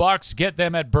 $12. Get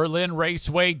them at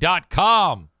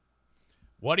berlinraceway.com.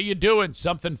 What are you doing?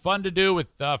 Something fun to do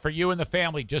with for you and the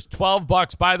family. Just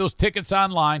 $12. Buy those tickets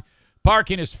online.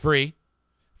 Parking is free.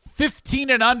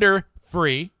 15 and under,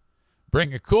 free.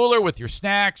 Bring a cooler with your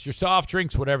snacks, your soft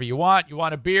drinks, whatever you want. You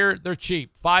want a beer? They're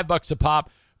cheap. $5 a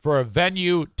pop for a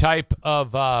venue type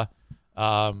of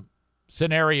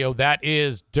scenario that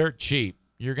is dirt cheap.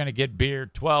 You're going to get beer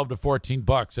 $12 to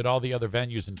 $14 at all the other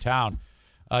venues in town.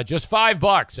 Just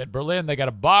 $5 at Berlin. They got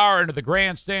a bar under the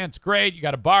grandstand. It's great. You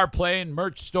got a bar playing,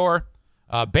 merch store,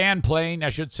 band playing, I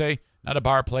should say. Not a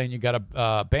bar playing. You got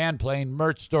a band playing,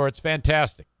 merch store. It's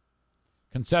fantastic.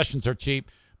 Concessions are cheap.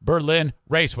 Berlin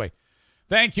Raceway.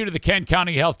 Thank you to the Kent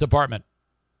County Health Department,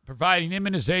 providing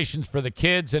immunizations for the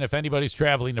kids. And if anybody's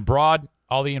traveling abroad,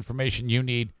 all the information you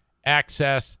need,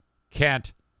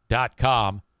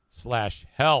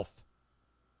 accesskent.com/health.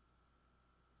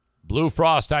 Blue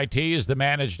Frost IT is the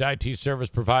managed IT service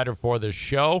provider for this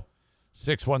show.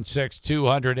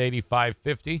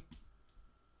 616-200-8550.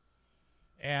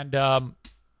 And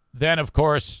then, of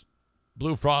course,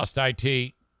 Blue Frost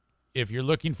IT, if you're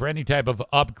looking for any type of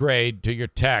upgrade to your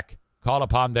tech, call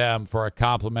upon them for a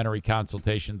complimentary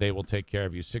consultation. They will take care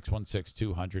of you.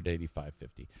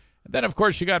 616-200-8550. And then, of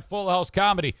course, you got Full House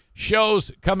Comedy.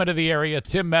 Shows coming to the area.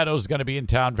 Tim Meadows is going to be in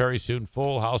town very soon.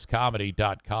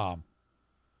 FullHouseComedy.com.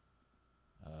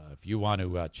 If you want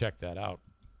to check that out.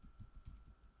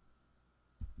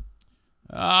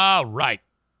 All right.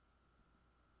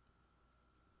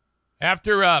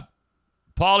 After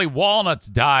Paulie Walnuts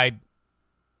died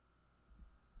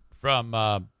from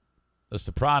The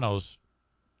Sopranos,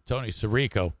 Tony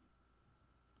Sirico,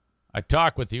 I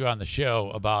talked with you on the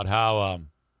show about how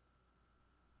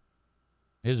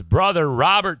his brother,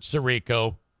 Robert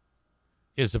Sirico,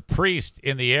 is a priest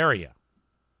in the area.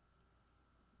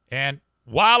 And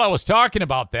while I was talking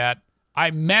about that,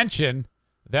 I mentioned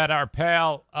that our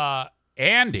pal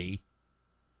Andy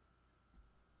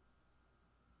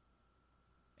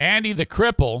the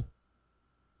cripple,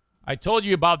 I told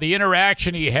you about the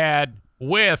interaction he had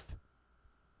with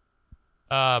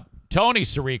Tony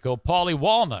Sirico, Paulie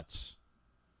Walnuts.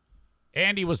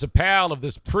 Andy was a pal of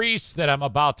this priest that I'm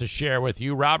about to share with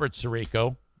you, Robert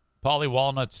Sirico, Paulie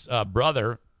Walnuts'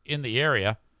 brother in the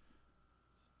area.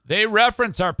 They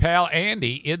reference our pal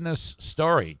Andy in this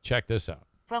story. Check this out.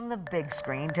 From the big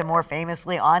screen to more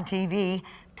famously on TV,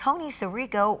 Tony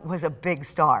Sirico was a big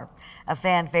star, a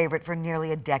fan favorite for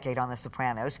nearly a decade on The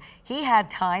Sopranos. He had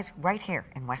ties right here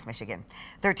in West Michigan.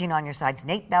 13 on Your Side's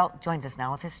Nate Belt joins us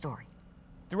now with his story.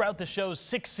 Throughout the show's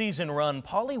 6-season run,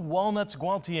 Paulie Walnuts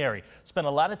Gualtieri spent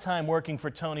a lot of time working for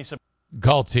Tony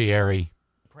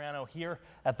Soprano here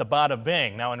at the Bada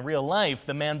Bing. Now, in real life,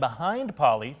 the man behind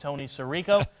Paulie, Tony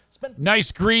Sirico, spent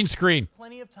nice green screen.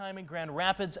 Plenty of time in Grand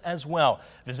Rapids as well,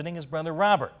 visiting his brother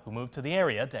Robert, who moved to the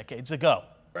area decades ago.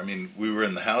 I mean, we were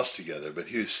in the house together, but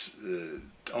he was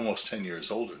almost 10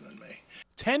 years older than me.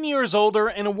 10 years older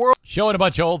in a world showing a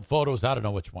bunch of old photos. I don't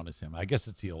know which one is him. I guess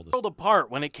it's the oldest. World apart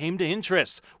when it came to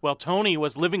interests. While Tony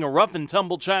was living a rough and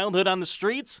tumble childhood on the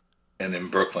streets, and in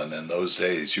Brooklyn in those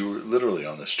days, you were literally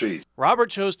on the streets. Robert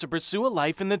chose to pursue a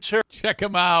life in the church. Check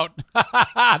him out.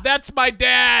 That's my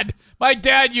dad. My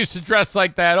dad used to dress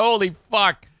like that. Holy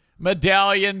fuck.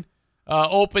 Medallion,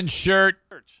 open shirt.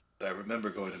 I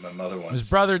remember going to my mother once. His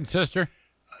brother and sister.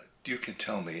 You can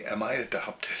tell me, am I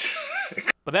adopted?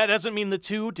 But that doesn't mean the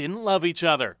two didn't love each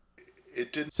other.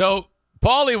 It didn't. So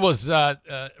Paulie was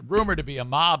rumored to be a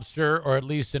mobster or at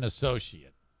least an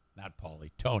associate. Not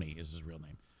Paulie. Tony is his real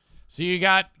name. So you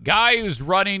got guy who's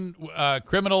running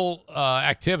criminal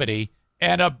activity,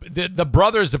 and the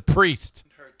brother's a priest.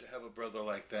 It hurt to have a brother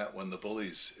like that when the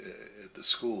bullies at the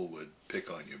school would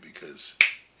pick on you because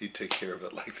he'd take care of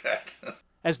it like that.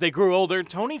 As they grew older,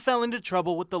 Tony fell into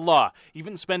trouble with the law,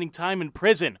 even spending time in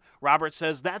prison. Robert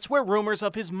says that's where rumors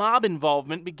of his mob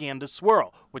involvement began to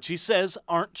swirl, which he says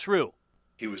aren't true.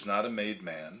 He was not a made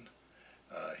man.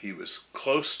 He was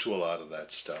close to a lot of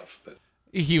that stuff, but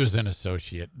he was an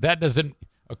associate. That doesn't.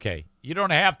 Okay, you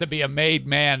don't have to be a made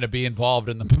man to be involved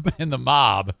in the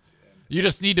mob. You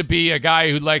just need to be a guy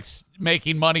who likes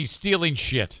making money stealing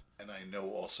shit. And I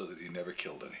know also that he never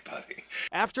killed anybody.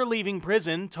 After leaving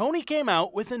prison, Tony came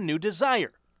out with a new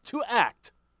desire: to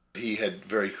act. He had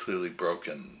very clearly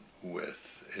broken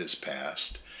with his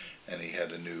past, and he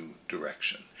had a new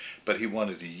direction. But he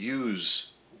wanted to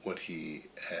use what he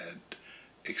had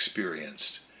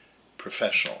experienced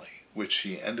professionally, which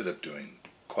he ended up doing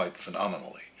quite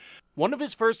phenomenally. One of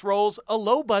his first roles, a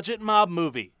low-budget mob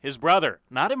movie. His brother,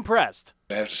 not impressed.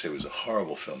 I have to say it was a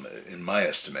horrible film in my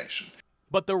estimation.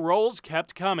 But the roles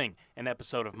kept coming. An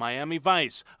episode of Miami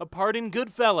Vice, a part in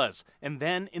Goodfellas, and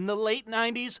then in the late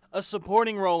 90s, a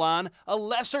supporting role on a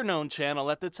lesser-known channel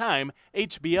at the time,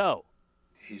 HBO.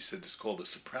 He said, it's called The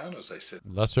Sopranos. I said,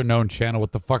 lesser-known channel?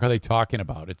 What the fuck are they talking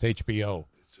about? It's HBO.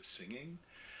 It's a singing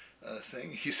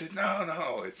thing? He said,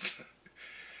 no, it's...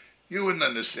 You wouldn't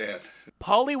understand.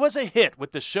 Paulie was a hit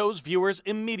with the show's viewers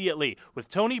immediately, with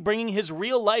Tony bringing his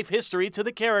real-life history to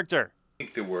the character. I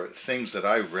think there were things that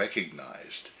I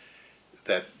recognized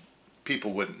that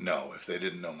people wouldn't know if they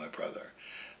didn't know my brother,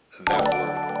 that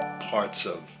were parts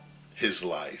of his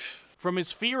life. From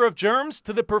his fear of germs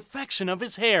to the perfection of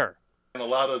his hair. And a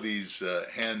lot of these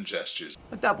hand gestures.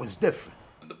 But that was different.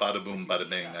 The bada boom, bada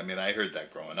bing. I mean, I heard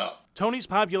that growing up. Tony's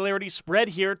popularity spread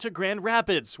here to Grand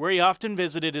Rapids, where he often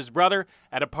visited his brother.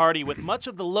 At a party with much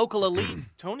of the local elite,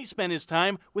 Tony spent his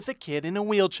time with a kid in a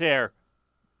wheelchair.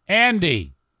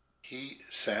 Andy. He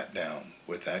sat down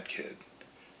with that kid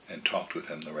and talked with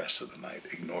him the rest of the night,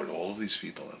 ignored all of these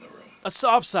people in the room. A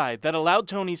soft side that allowed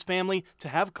Tony's family to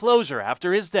have closure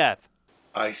after his death.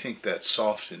 I think that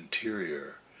soft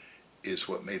interior is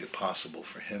what made it possible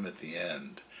for him at the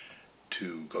end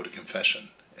to go to confession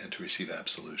and to receive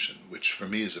absolution, which for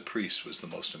me as a priest was the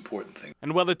most important thing.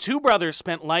 And while the two brothers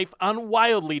spent life on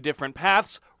wildly different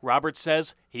paths, Robert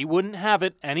says he wouldn't have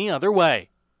it any other way.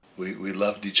 We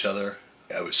loved each other.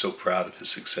 I was so proud of his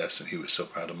success, and he was so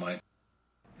proud of mine.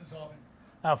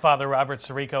 Now, Father Robert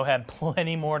Sirico had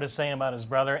plenty more to say about his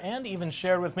brother and even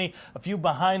shared with me a few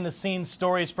behind-the-scenes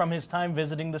stories from his time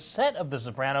visiting the set of The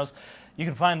Sopranos. You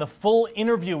can find the full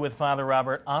interview with Father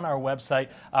Robert on our website,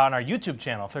 on our YouTube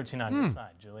channel, 13 on Your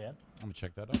Side. Juliet? I'm going to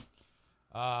check that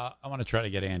out. I want to try to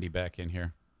get Andy back in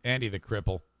here. Andy the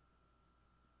cripple.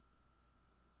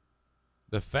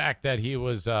 the fact that he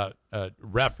was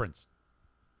referenced.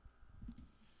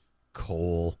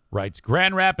 Cole writes,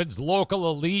 Grand Rapids local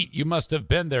elite. You must have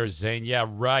been there, Zane. Yeah,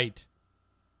 right.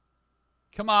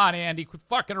 Come on, Andy. Quit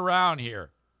fucking around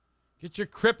here. Get your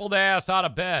crippled ass out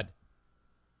of bed.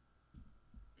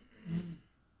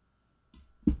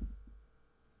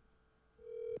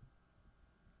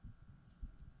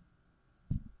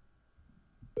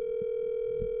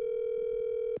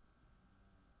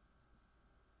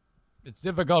 It's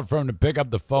difficult for him to pick up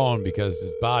the phone because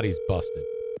his body's busted.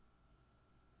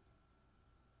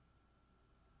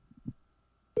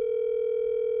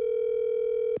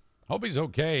 Hope he's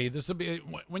okay. This will be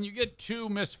when you get 2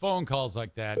 missed phone calls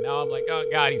like that. Now I'm like, oh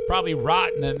God, he's probably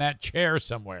rotting in that chair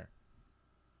somewhere.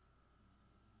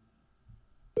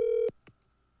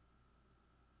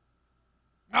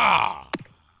 Ah.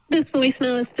 This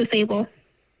voicemail is disabled.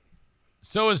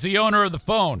 So is the owner of the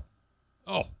phone.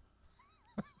 Oh.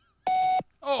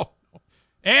 Oh.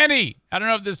 Andy, I don't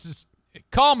know if this is.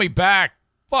 Call me back.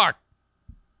 Fuck.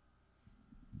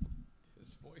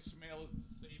 His voicemail is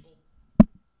disabled.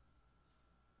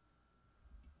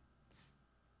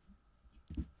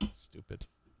 Stupid.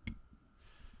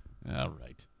 All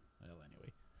right. Well,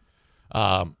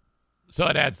 anyway. So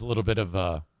it adds a little bit of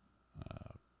what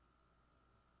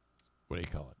do you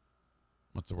call it?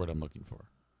 What's the word I'm looking for?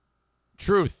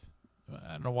 Truth.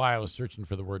 I don't know why I was searching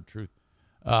for the word truth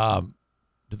to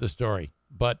the story.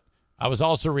 But I was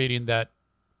also reading that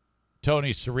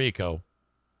Tony Sirico,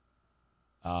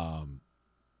 in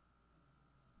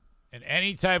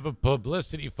any type of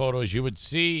publicity photos you would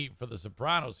see for The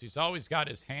Sopranos, he's always got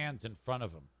his hands in front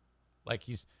of him. Like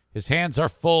his hands are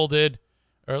folded,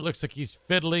 or it looks like he's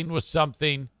fiddling with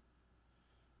something.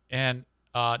 And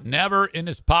never in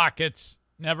his pockets,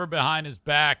 never behind his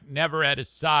back, never at his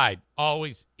side,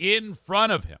 always in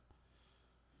front of him.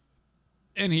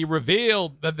 And he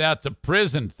revealed that that's a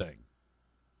prison thing.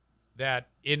 That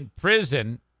in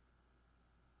prison,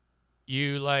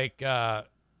 you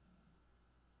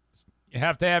you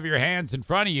have to have your hands in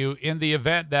front of you in the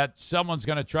event that someone's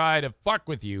going to try to fuck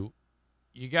with you.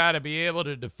 You got to be able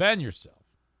to defend yourself.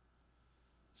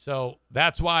 So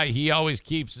that's why he always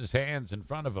keeps his hands in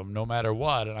front of him no matter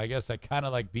what. And I guess that kind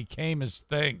of became his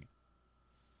thing.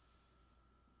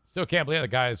 Still can't believe the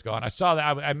guy is gone. I saw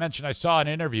that. I mentioned I saw an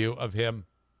interview of him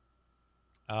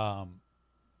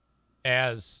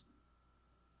as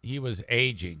he was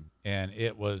aging, and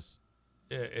it was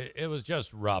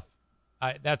just rough.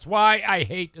 That's why I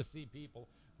hate to see people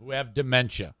who have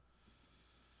dementia.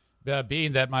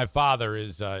 Being that my father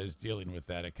is dealing with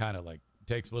that, it kind of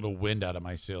takes a little wind out of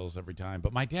my sails every time.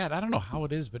 But my dad, I don't know how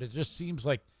it is, but it just seems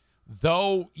like,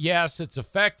 though, yes, it's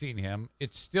affecting him,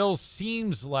 it still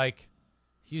seems like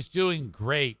he's doing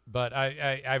great. But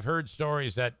I've heard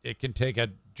stories that it can take a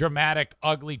dramatic,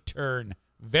 ugly turn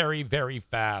very, very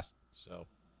fast. So,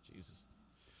 Jesus.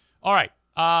 All right,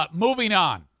 moving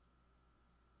on.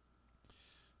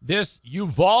 This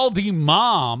Uvalde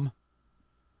mom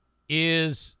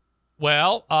is,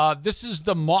 this is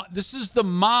the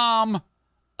mom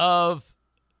of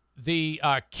the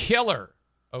killer.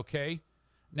 Okay,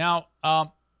 now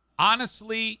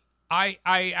honestly,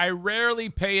 I rarely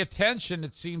pay attention.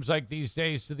 It seems like these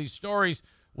days to these stories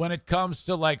when it comes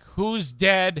to who's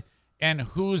dead and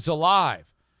who's alive.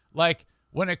 Like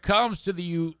when it comes to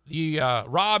the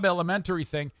Robb Elementary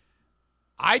thing,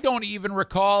 I don't even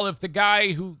recall if the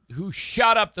guy who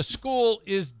shot up the school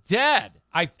is dead.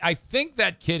 I think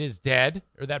that kid is dead,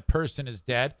 or that person is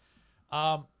dead.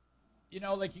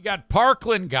 You got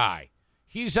Parkland guy.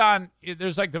 He's on.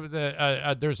 There's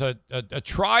there's a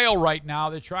trial right now.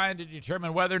 They're trying to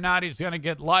determine whether or not he's going to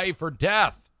get life or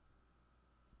death.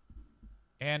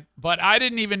 But I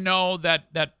didn't even know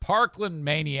that Parkland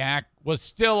maniac was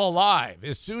still alive.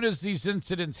 As soon as these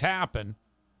incidents happen,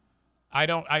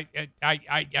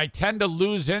 I tend to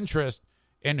lose interest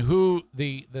in who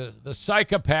the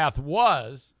psychopath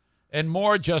was, and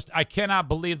more just, I cannot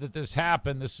believe that this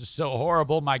happened. This is so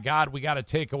horrible. My God, we got to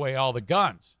take away all the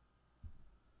guns.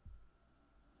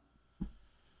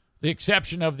 The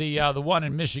exception of the one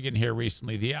in Michigan here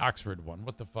recently, the Oxford one.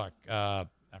 What the fuck? I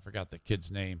forgot the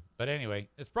kid's name. But anyway,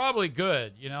 it's probably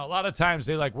good. You know, a lot of times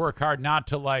they work hard not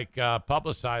to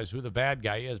publicize who the bad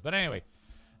guy is. But anyway,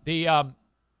 the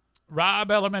Robb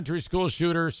Elementary School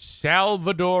shooter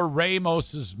Salvador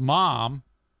Ramos's mom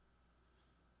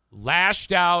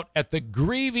lashed out at the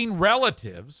grieving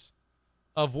relatives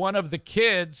of one of the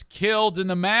kids killed in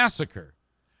the massacre.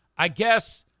 I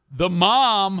guess the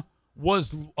mom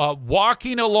was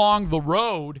walking along the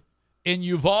road in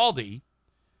Uvalde,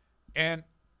 and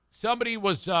somebody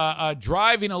was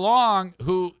driving along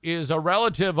who is a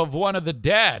relative of one of the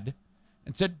dead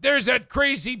and said, there's that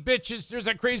crazy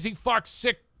fuck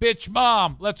sick bitch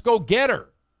mom. Let's go get her.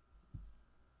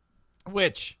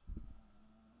 Which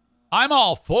I'm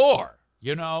all for,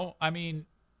 you know. I mean,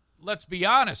 let's be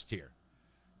honest here.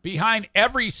 Behind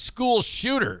every school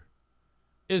shooter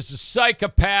is a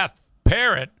psychopath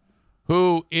parent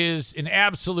who is an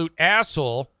absolute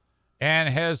asshole and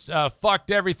has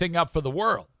fucked everything up for the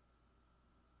world.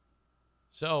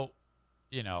 So,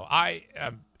 you know, I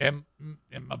am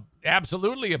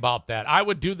absolutely about that. I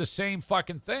would do the same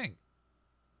fucking thing.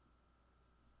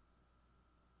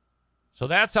 So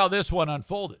that's how this one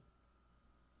unfolded.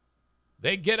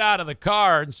 They get out of the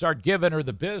car and start giving her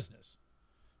the business.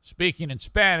 Speaking in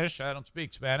Spanish, I don't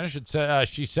speak Spanish.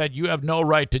 She said, you have no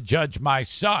right to judge my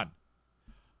son.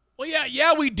 Well,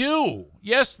 yeah, we do.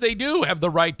 Yes, they do have the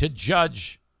right to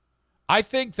judge. I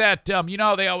think that, you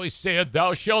know, they always say,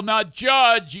 thou shalt not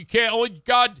judge. You can't, only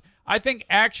God. I think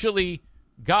actually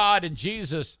God and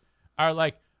Jesus are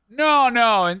like,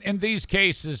 no. In these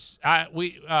cases,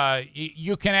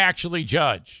 you can actually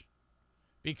judge.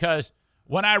 Because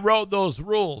when I wrote those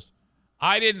rules,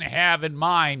 I didn't have in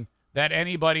mind that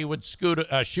anybody would shoot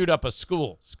up a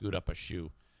school. Shoot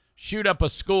up a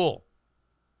school.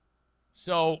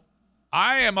 So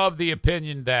I am of the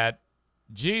opinion that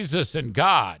Jesus and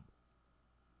God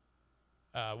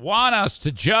want us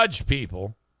to judge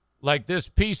people like this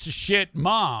piece of shit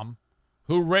mom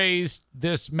who raised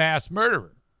this mass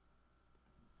murderer.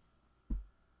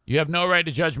 You have no right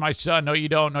to judge my son. No, you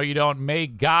don't. No, you don't. May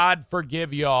God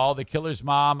forgive you all. The killer's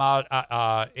mom,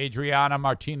 Adriana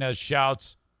Martinez,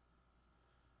 shouts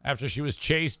after she was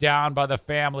chased down by the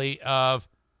family of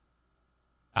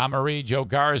Amarillo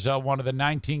Garza, one of the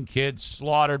 19 kids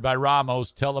slaughtered by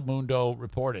Ramos, Telemundo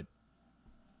reported.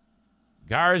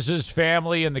 Garza's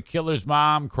family and the killer's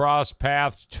mom crossed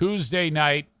paths Tuesday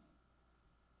night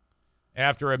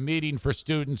after a meeting for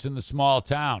students in the small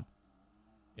town.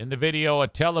 In the video, a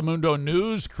Telemundo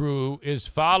news crew is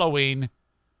following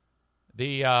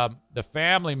the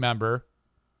family member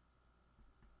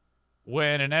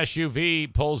when an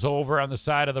SUV pulls over on the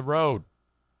side of the road.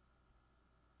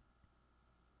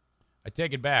 I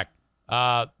take it back.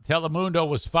 Telemundo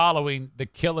was following the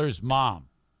killer's mom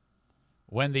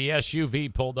when the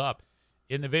SUV pulled up.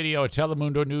 In the video, a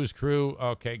Telemundo news crew,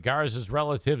 Garza's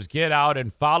relatives get out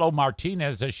and follow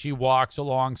Martinez as she walks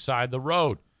alongside the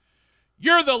road.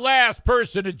 You're the last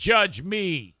person to judge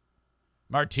me,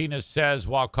 Martinez says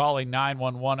while calling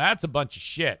 911. That's a bunch of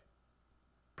shit.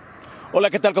 Hola,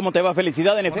 ¿qué tal? ¿Cómo te va?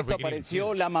 Felicidad. En efecto,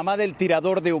 apareció la mamá del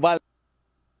tirador de Uvalde.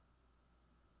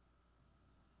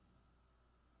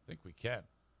 I think we can.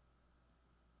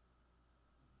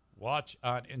 Watch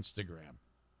on Instagram.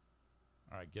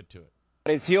 All right, get to it.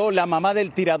 Apareció la mamá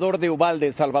del tirador de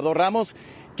Uvalde, Salvador Ramos,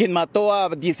 quien mató a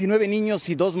 19 niños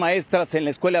y 2 maestras en la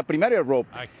escuela primaria Rob.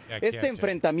 Este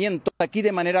enfrentamiento aquí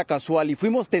de manera casual y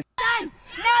fuimos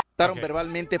testaron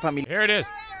verbalmente familiares. Here it is.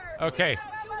 Okay,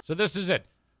 so this is it.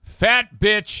 Fat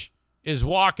bitch is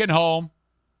walking home.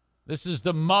 This is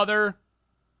the mother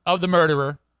of the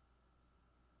murderer.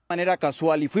 De manera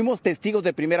casual y fuimos testigos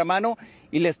de primera mano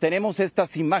y les tenemos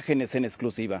estas imágenes en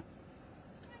exclusiva.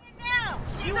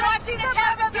 She's watching the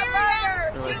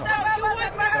cafeteria. She's the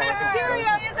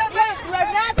cafeteria.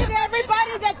 Imagine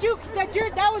everybody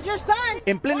that was your son.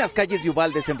 En plenas calles de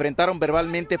Uvalde se enfrentaron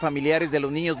verbalmente familiares de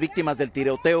los niños víctimas del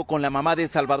tiroteo con la mamá de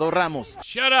Salvador Ramos.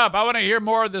 Shut up. I want to hear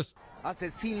more of this.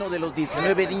 Asesino de los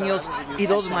 19 niños y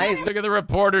 2 maestros. Look at the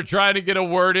reporter trying to get a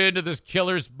word into this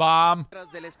killer's bomb.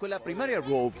 De la escuela primaria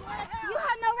Robe. You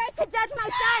have no right to judge my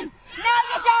son. No,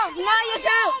 you don't. No, you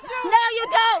don't. No, you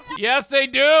don't. Yes, they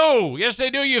do. Yes,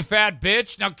 they do, you fat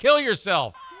bitch. Now kill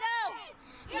yourself.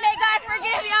 No. May God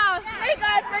forgive y'all. May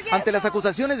God forgive. Ante las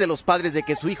acusaciones de los padres de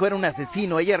que su hijo era un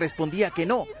asesino, ella respondía que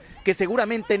no, que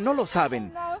seguramente no lo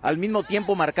saben. Al mismo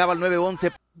tiempo marcaba el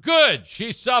 911. Good.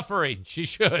 She's suffering. She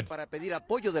should. Para pedir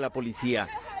apoyo de la policía.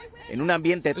 En un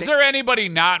ambiente. Is there anybody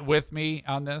not with me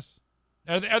on this?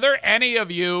 Are there any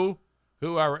of you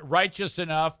who are righteous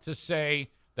enough to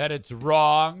say that it's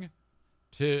wrong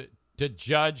to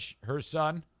judge her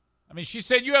son? I mean, she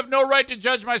said, you have no right to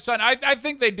judge my son. I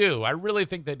think they do. I really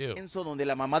think they do. Donde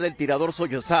la mamá del tirador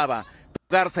sollozaba.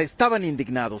 Garza estaban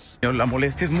indignados. La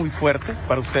molestia es muy fuerte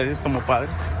para ustedes como padres.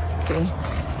 Sí.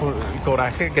 Por el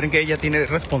coraje, ¿creen que ella tiene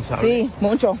responsable? Sí,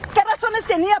 mucho. ¿Qué razones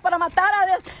tenía para matar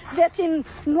a 19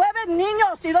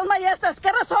 niños y 2 maestras?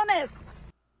 ¿Qué razones?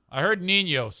 I heard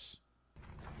niños.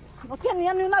 No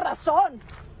tenía ni una razón.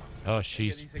 Oh,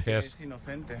 she's pissed. Es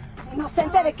inocente.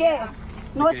 ¿Inocente de qué?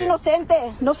 No es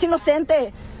inocente, no es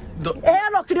inocente. Ella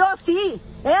lo crió así.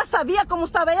 Ella sabía cómo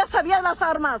estaba, ella sabía las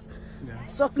armas.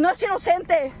 No es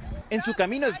inocente. En su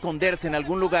camino a esconderse en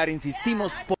algún lugar,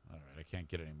 insistimos. All right, I can't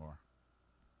get any more.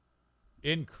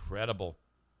 Incredible.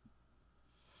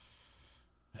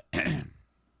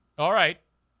 All right.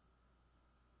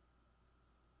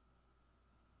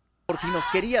 Por si nos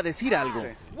quería decir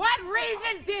algo. What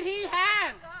reason did he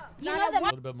have? You know A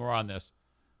little bit more on this.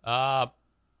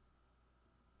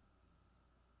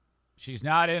 She's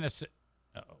not innocent.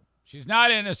 Uh-oh. She's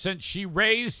not innocent. She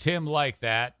raised him like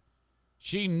that.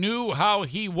 She knew how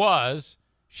he was.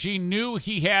 She knew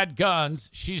he had guns.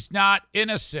 She's not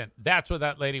innocent. That's what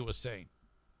that lady was saying.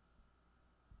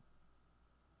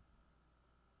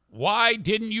 Why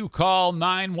didn't you call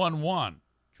 911?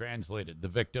 Translated, the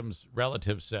victim's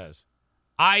relative says.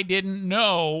 I didn't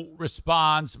know,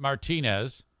 responds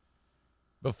Martinez,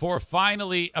 before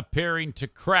finally appearing to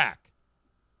crack.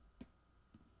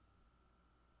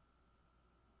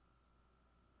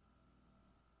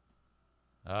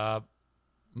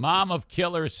 Mom of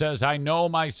killer says, I know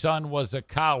my son was a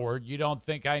coward. You don't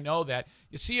think I know that?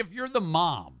 You see, if you're the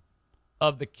mom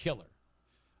of the killer,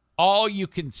 all you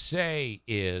can say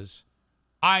is,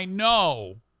 I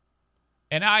know,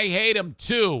 and I hate him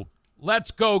too.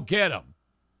 Let's go get him.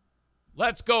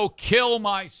 Let's go kill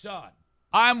my son.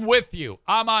 I'm with you.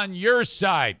 I'm on your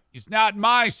side. He's not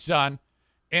my son.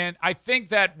 And I think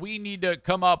that we need to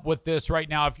come up with this right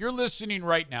now. If you're listening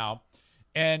right now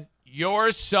and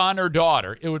your son or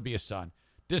daughter, it would be a son,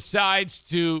 decides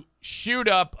to shoot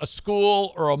up a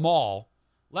school or a mall,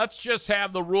 let's just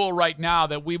have the rule right now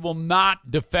that we will not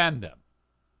defend them.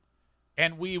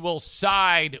 And we will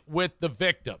side with the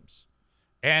victims.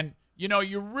 And, you know,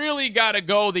 you really got to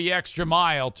go the extra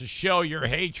mile to show your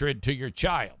hatred to your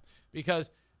child.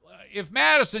 Because if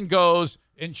Madison goes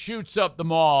and shoots up the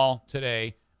mall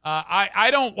today, I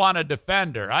don't want to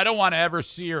defend her. I don't want to ever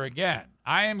see her again.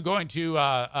 I am going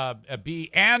to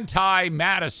be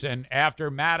anti-Madison after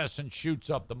Madison shoots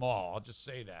up the mall. I'll just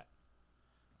say that.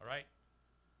 All right?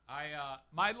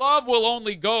 My love will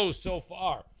only go so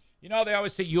far. You know, they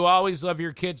always say you always love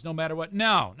your kids no matter what.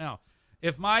 No.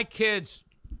 If my kids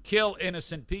kill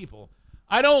innocent people,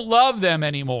 I don't love them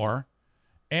anymore,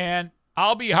 and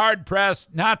I'll be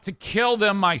hard-pressed not to kill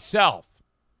them myself.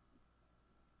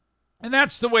 And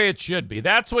that's the way it should be.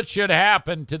 That's what should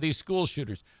happen to these school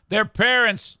shooters. Their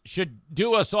parents should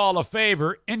do us all a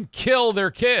favor and kill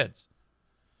their kids.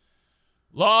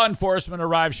 Law enforcement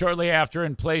arrived shortly after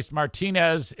and placed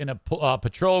Martinez in a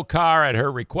patrol car at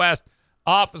her request.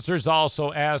 Officers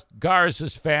also asked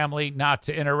Garza's family not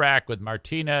to interact with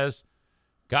Martinez.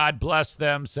 God bless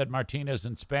them, said Martinez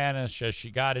in Spanish as she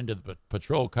got into the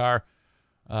patrol car.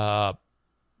 The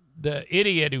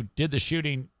idiot who did the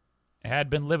shooting had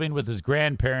been living with his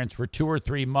grandparents for 2 or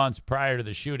 3 months prior to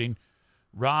the shooting.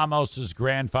 Ramos's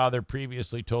grandfather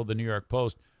previously told the New York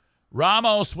Post.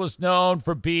 Ramos was known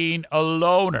for being a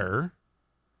loner.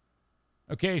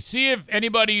 Okay, see if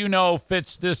anybody you know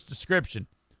fits this description.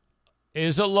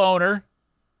 Is a loner,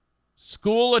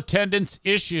 school attendance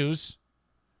issues.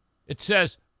 It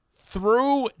says,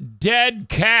 threw dead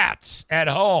cats at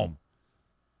home.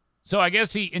 So I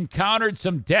guess he encountered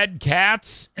some dead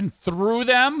cats and threw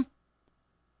them.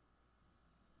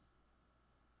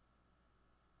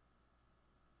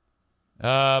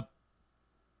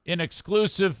 In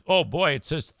exclusive, oh boy, it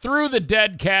says, threw the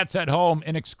dead cats at home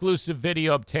in exclusive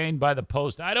video obtained by the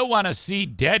Post. I don't want to see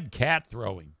dead cat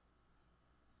throwing.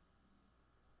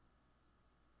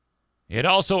 It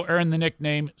also earned the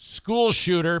nickname school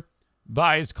shooter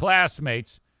by his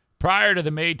classmates prior to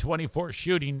the May 24th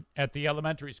shooting at the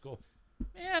elementary school.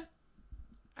 Man,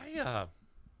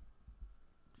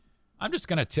 I'm just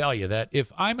going to tell you that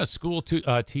if I'm a school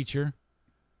teacher,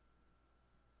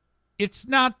 it's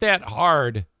not that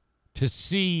hard to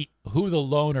see who the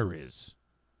loner is.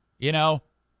 You know,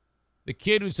 the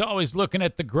kid who's always looking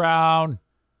at the ground,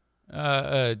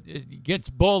 gets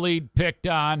bullied, picked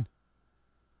on.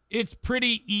 It's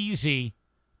pretty easy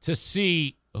to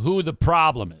see who the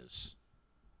problem is.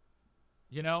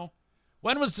 You know,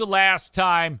 when was the last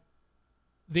time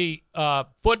the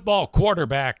football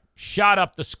quarterback shot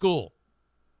up the school?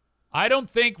 I don't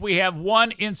think we have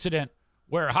one incident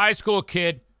where a high school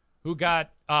kid who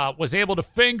was able to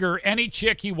finger any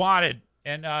chick he wanted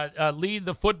and lead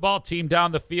the football team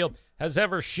down the field has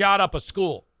ever shot up a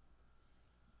school.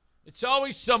 It's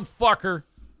always some fucker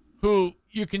who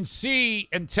you can see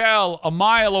and tell a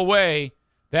mile away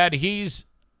that he's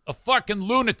a fucking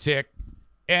lunatic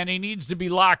and he needs to be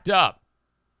locked up.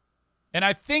 And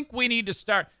I think we need to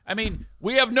start. I mean,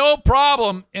 we have no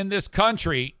problem in this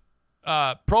country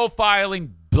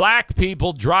profiling black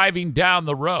people driving down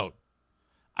the road.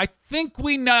 I think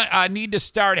we need to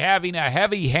start having a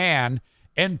heavy hand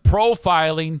and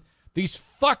profiling these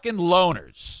fucking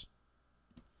loners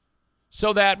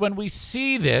so that when we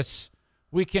see this,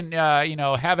 we can,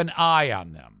 have an eye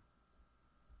on them.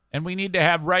 And we need to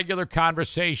have regular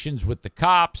conversations with the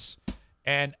cops.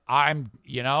 And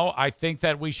I think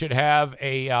that we should have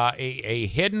a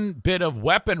hidden bit of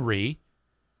weaponry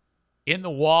in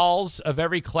the walls of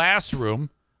every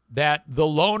classroom that the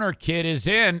loner kid is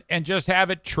in and just have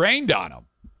it trained on him.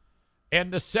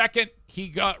 And the second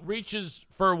he reaches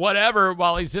for whatever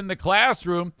while he's in the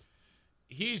classroom,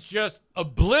 he's just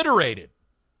obliterated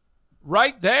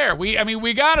right there.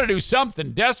 We got to do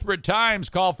something. Desperate times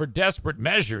call for desperate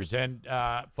measures. And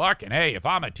hey, if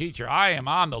I'm a teacher, I am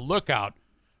on the lookout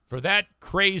for that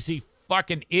crazy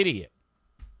fucking idiot.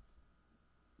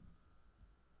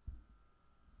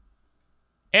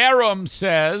 Aram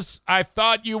says, I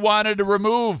thought you wanted to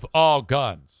remove all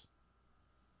guns.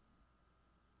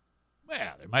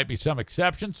 Well, there might be some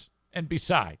exceptions. And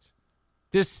besides,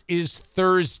 this is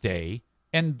Thursday,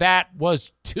 and that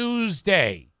was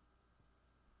Tuesday.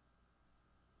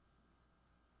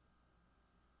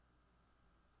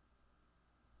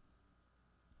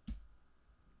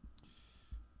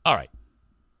 All right.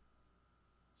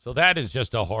 So that is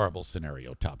just a horrible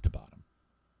scenario, top to bottom.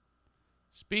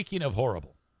 Speaking of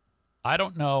horrible, I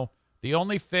don't know. The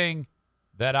only thing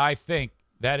that I think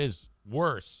that is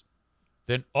worse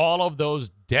than all of those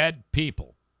dead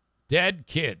people, dead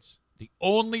kids, the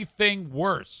only thing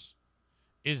worse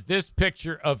is this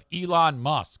picture of Elon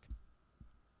Musk.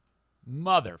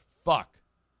 Motherfuck.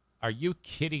 Are you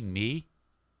kidding me?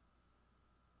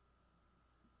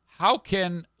 How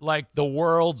can, the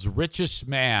world's richest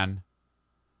man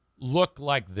look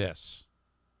like this?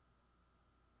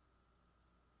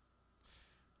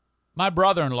 My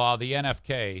brother-in-law, the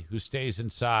NFK, who stays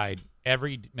inside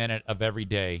every minute of every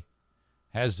day,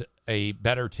 has a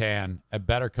better tan, a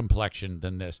better complexion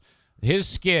than this. His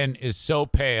skin is so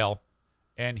pale,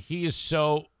 and he is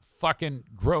so fucking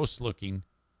gross-looking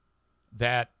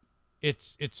that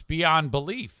it's beyond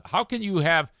belief. How can you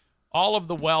have all of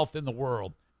the wealth in the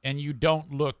world and you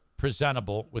don't look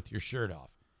presentable with your shirt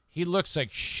off? He looks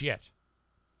like shit.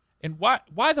 And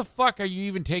why the fuck are you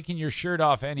even taking your shirt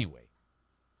off anyway?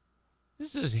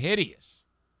 This is hideous.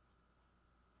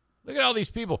 Look at all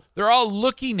these people. They're all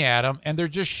looking at him, and they're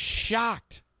just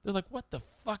shocked. They're like, what the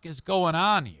fuck is going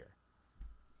on here?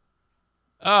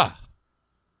 Ugh.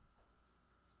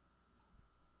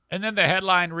 And then the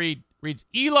headline reads,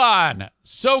 Elon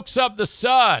soaks up the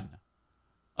sun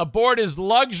aboard his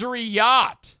luxury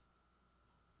yacht.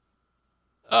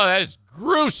 Oh, that is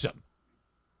gruesome.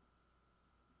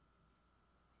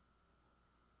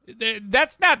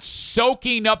 That's not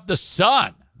soaking up the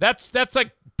sun. That's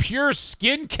like pure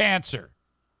skin cancer.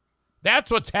 That's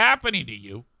what's happening to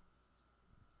you.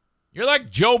 You're like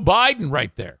Joe Biden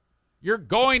right there. You're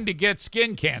going to get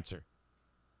skin cancer.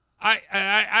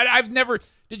 I've never.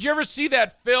 Did you ever see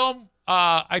that film?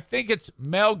 I think it's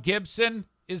Mel Gibson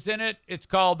is in it. It's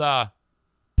called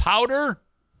Powder.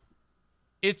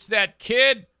 It's that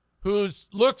kid who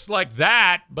looks like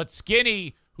that but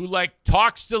skinny, who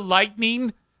talks to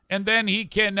lightning. And then he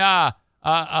can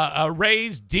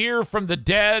raise deer from the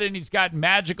dead, and he's got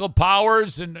magical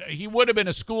powers. And he would have been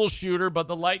a school shooter, but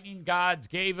the lightning gods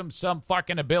gave him some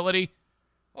fucking ability.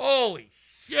 Holy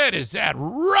shit, is that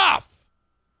rough?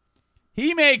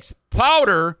 He makes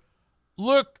Powder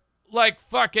look like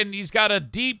fucking, he's got a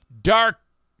deep, dark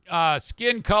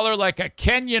skin color like a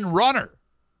Kenyan runner.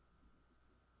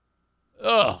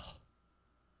 Ugh.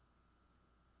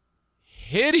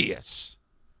 Hideous.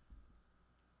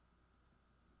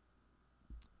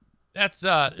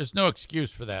 There's no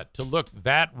excuse for that, to look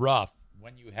that rough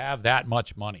when you have that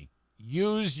much money.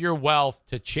 Use your wealth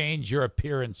to change your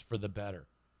appearance for the better.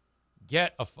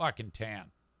 Get a fucking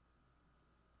tan.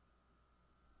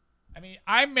 I mean,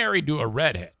 I'm married to a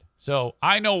redhead, so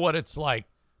I know what it's like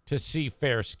to see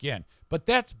fair skin. But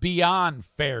that's beyond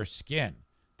fair skin.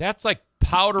 That's like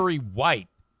powdery white.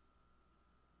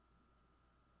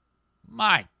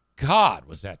 My God,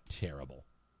 was that terrible.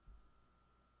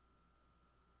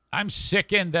 I'm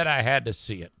sickened that I had to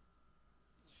see it.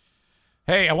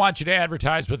 Hey, I want you to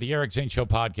advertise with the Eric Zane Show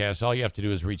podcast. All you have to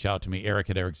do is reach out to me,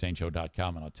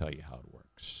 eric@ericzaneshow.com, and I'll tell you how it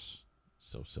works.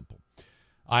 So simple.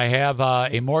 I have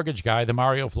a mortgage guy, the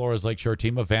Mario Flores Lakeshore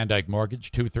team of Van Dyke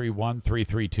Mortgage,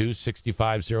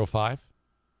 231-332-6505.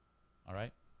 All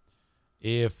right.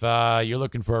 If you're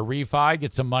looking for a refi,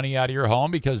 get some money out of your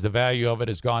home because the value of it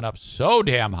has gone up so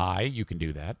damn high, you can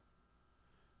do that.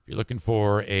 If you're looking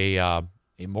for a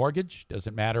a mortgage.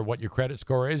 Doesn't matter what your credit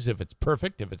score is, if it's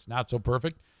perfect, if it's not so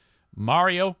perfect.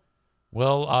 Mario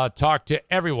will talk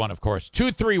to everyone, of course.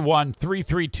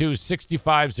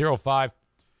 231-332-6505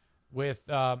 with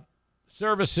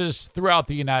services throughout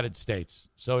the United States.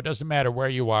 So it doesn't matter where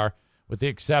you are, with the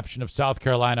exception of South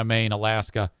Carolina, Maine,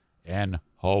 Alaska, and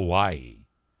Hawaii.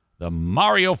 The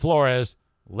Mario Flores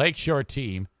Lakeshore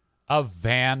team of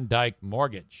Van Dyke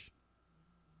Mortgage.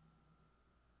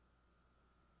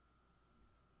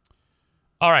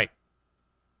 All right.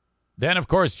 Then, of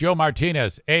course, Joe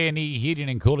Martinez, A&E Heating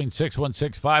and Cooling,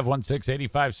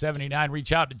 616-516-8579.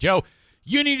 Reach out to Joe.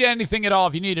 You need anything at all.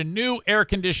 If you need a new air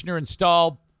conditioner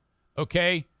installed,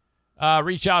 okay,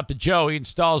 reach out to Joe. He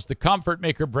installs the Comfort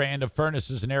Maker brand of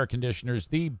furnaces and air conditioners,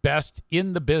 the best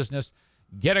in the business.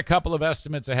 Get a couple of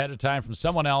estimates ahead of time from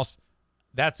someone else.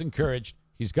 That's encouraged.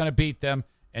 He's going to beat them,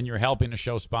 and you're helping the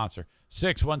show sponsor.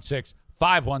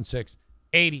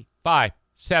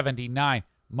 616-516-8579.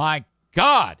 My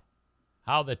God,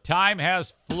 how the time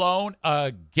has flown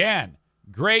again.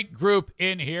 Great group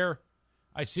in here.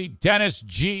 I see Dennis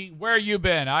G. Where you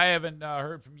been? I haven't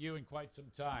heard from you in quite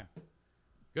some time.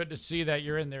 Good to see that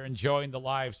you're in there enjoying the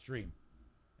live stream.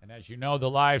 And as you know, the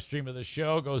live stream of the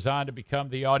show goes on to become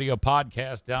the audio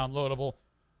podcast, downloadable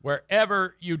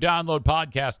wherever you download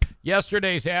podcasts.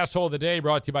 Yesterday's Asshole of the Day,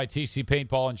 brought to you by TC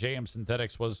Paintball and JM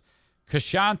Synthetics, was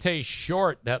Kashante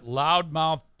Short, that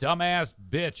loudmouth, dumbass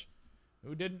bitch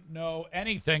who didn't know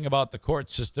anything about the court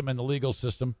system and the legal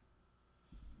system.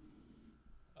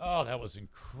 Oh, that was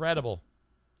incredible.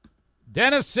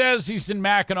 Dennis says he's in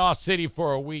Mackinac City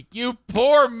for a week. You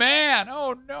poor man.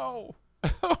 Oh, no.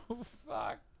 Oh,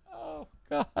 fuck. Oh,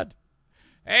 God.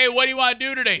 Hey, what do you want to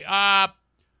do today?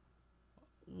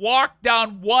 Walk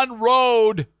down one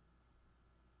road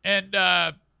and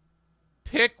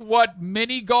pick what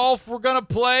mini golf we're going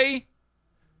to play?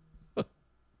 Fuck.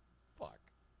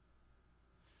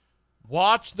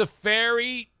 Watch the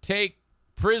ferry take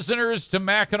prisoners to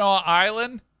Mackinac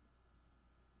Island?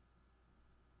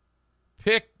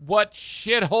 Pick what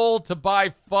shithole to buy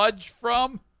fudge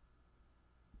from?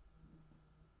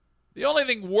 The only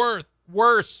thing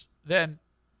worse than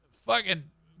fucking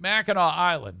Mackinac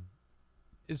Island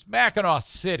is Mackinac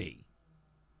City.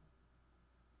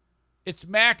 It's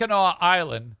Mackinac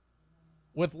Island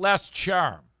with less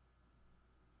charm.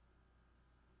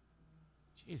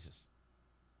 Jesus.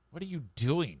 What are you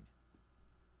doing?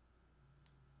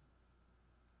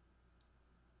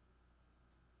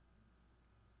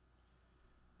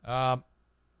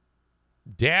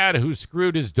 Dad who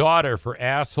screwed his daughter for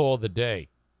Asshole of the Day.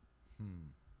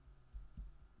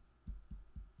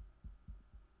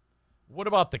 What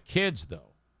about the kids,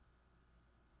 though?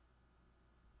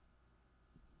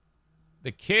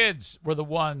 The kids were the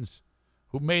ones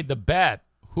who made the bet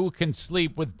who can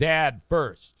sleep with Dad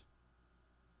first.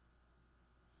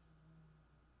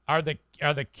 Are the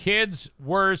kids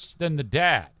worse than the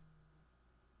dad?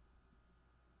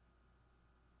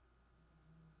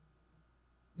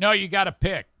 No, you got to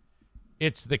pick.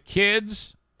 It's the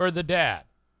kids or the dad.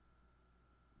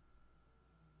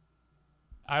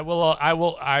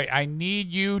 I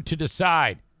need you to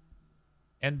decide.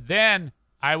 And then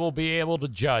I will be able to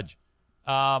judge.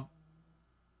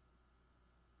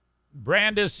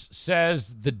 Brandis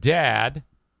says the dad.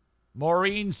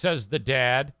 Maureen says the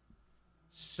dad.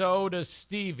 So does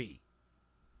Stevie.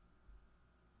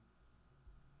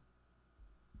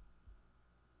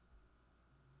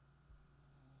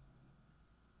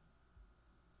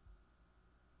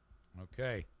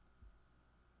 Okay.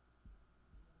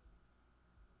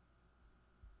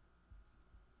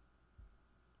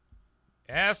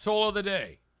 Asshole of the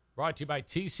Day, brought to you by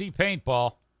TC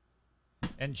Paintball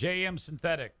and JM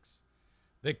Synthetics.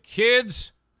 The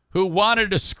kids who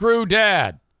wanted to screw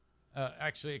Dad.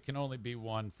 Actually, it can only be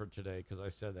one for today because I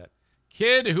said that.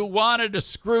 Kid who wanted to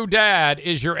screw Dad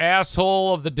is your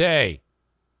asshole of the day.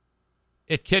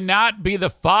 It cannot be the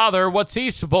father. What's he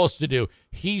supposed to do?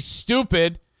 He's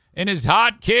stupid, and his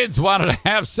hot kids wanted to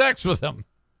have sex with him.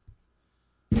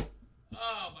 Oh,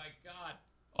 my God.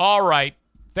 All right.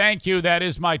 Thank you. That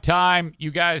is my time.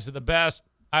 You guys are the best.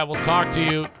 I will talk to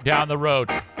you down the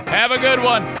road. Have a good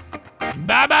one.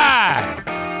 Bye-bye.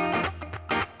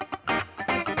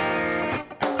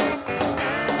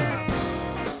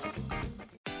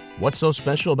 What's so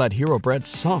special about Hero Bread's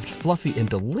soft, fluffy, and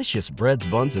delicious breads,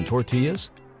 buns, and tortillas?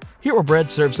 Hero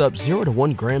Bread serves up 0 to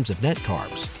 1 grams of net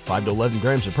carbs, 5 to 11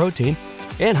 grams of protein,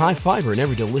 and high fiber in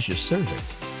every delicious serving.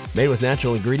 Made with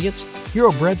natural ingredients,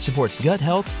 Hero Bread supports gut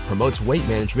health, promotes weight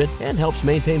management, and helps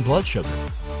maintain blood sugar.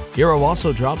 Hero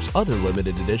also drops other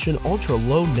limited edition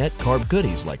ultra-low net carb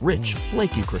goodies like rich,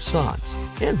 flaky croissants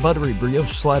and buttery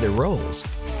brioche slider rolls.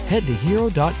 Head to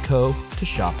hero.co to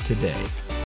shop today.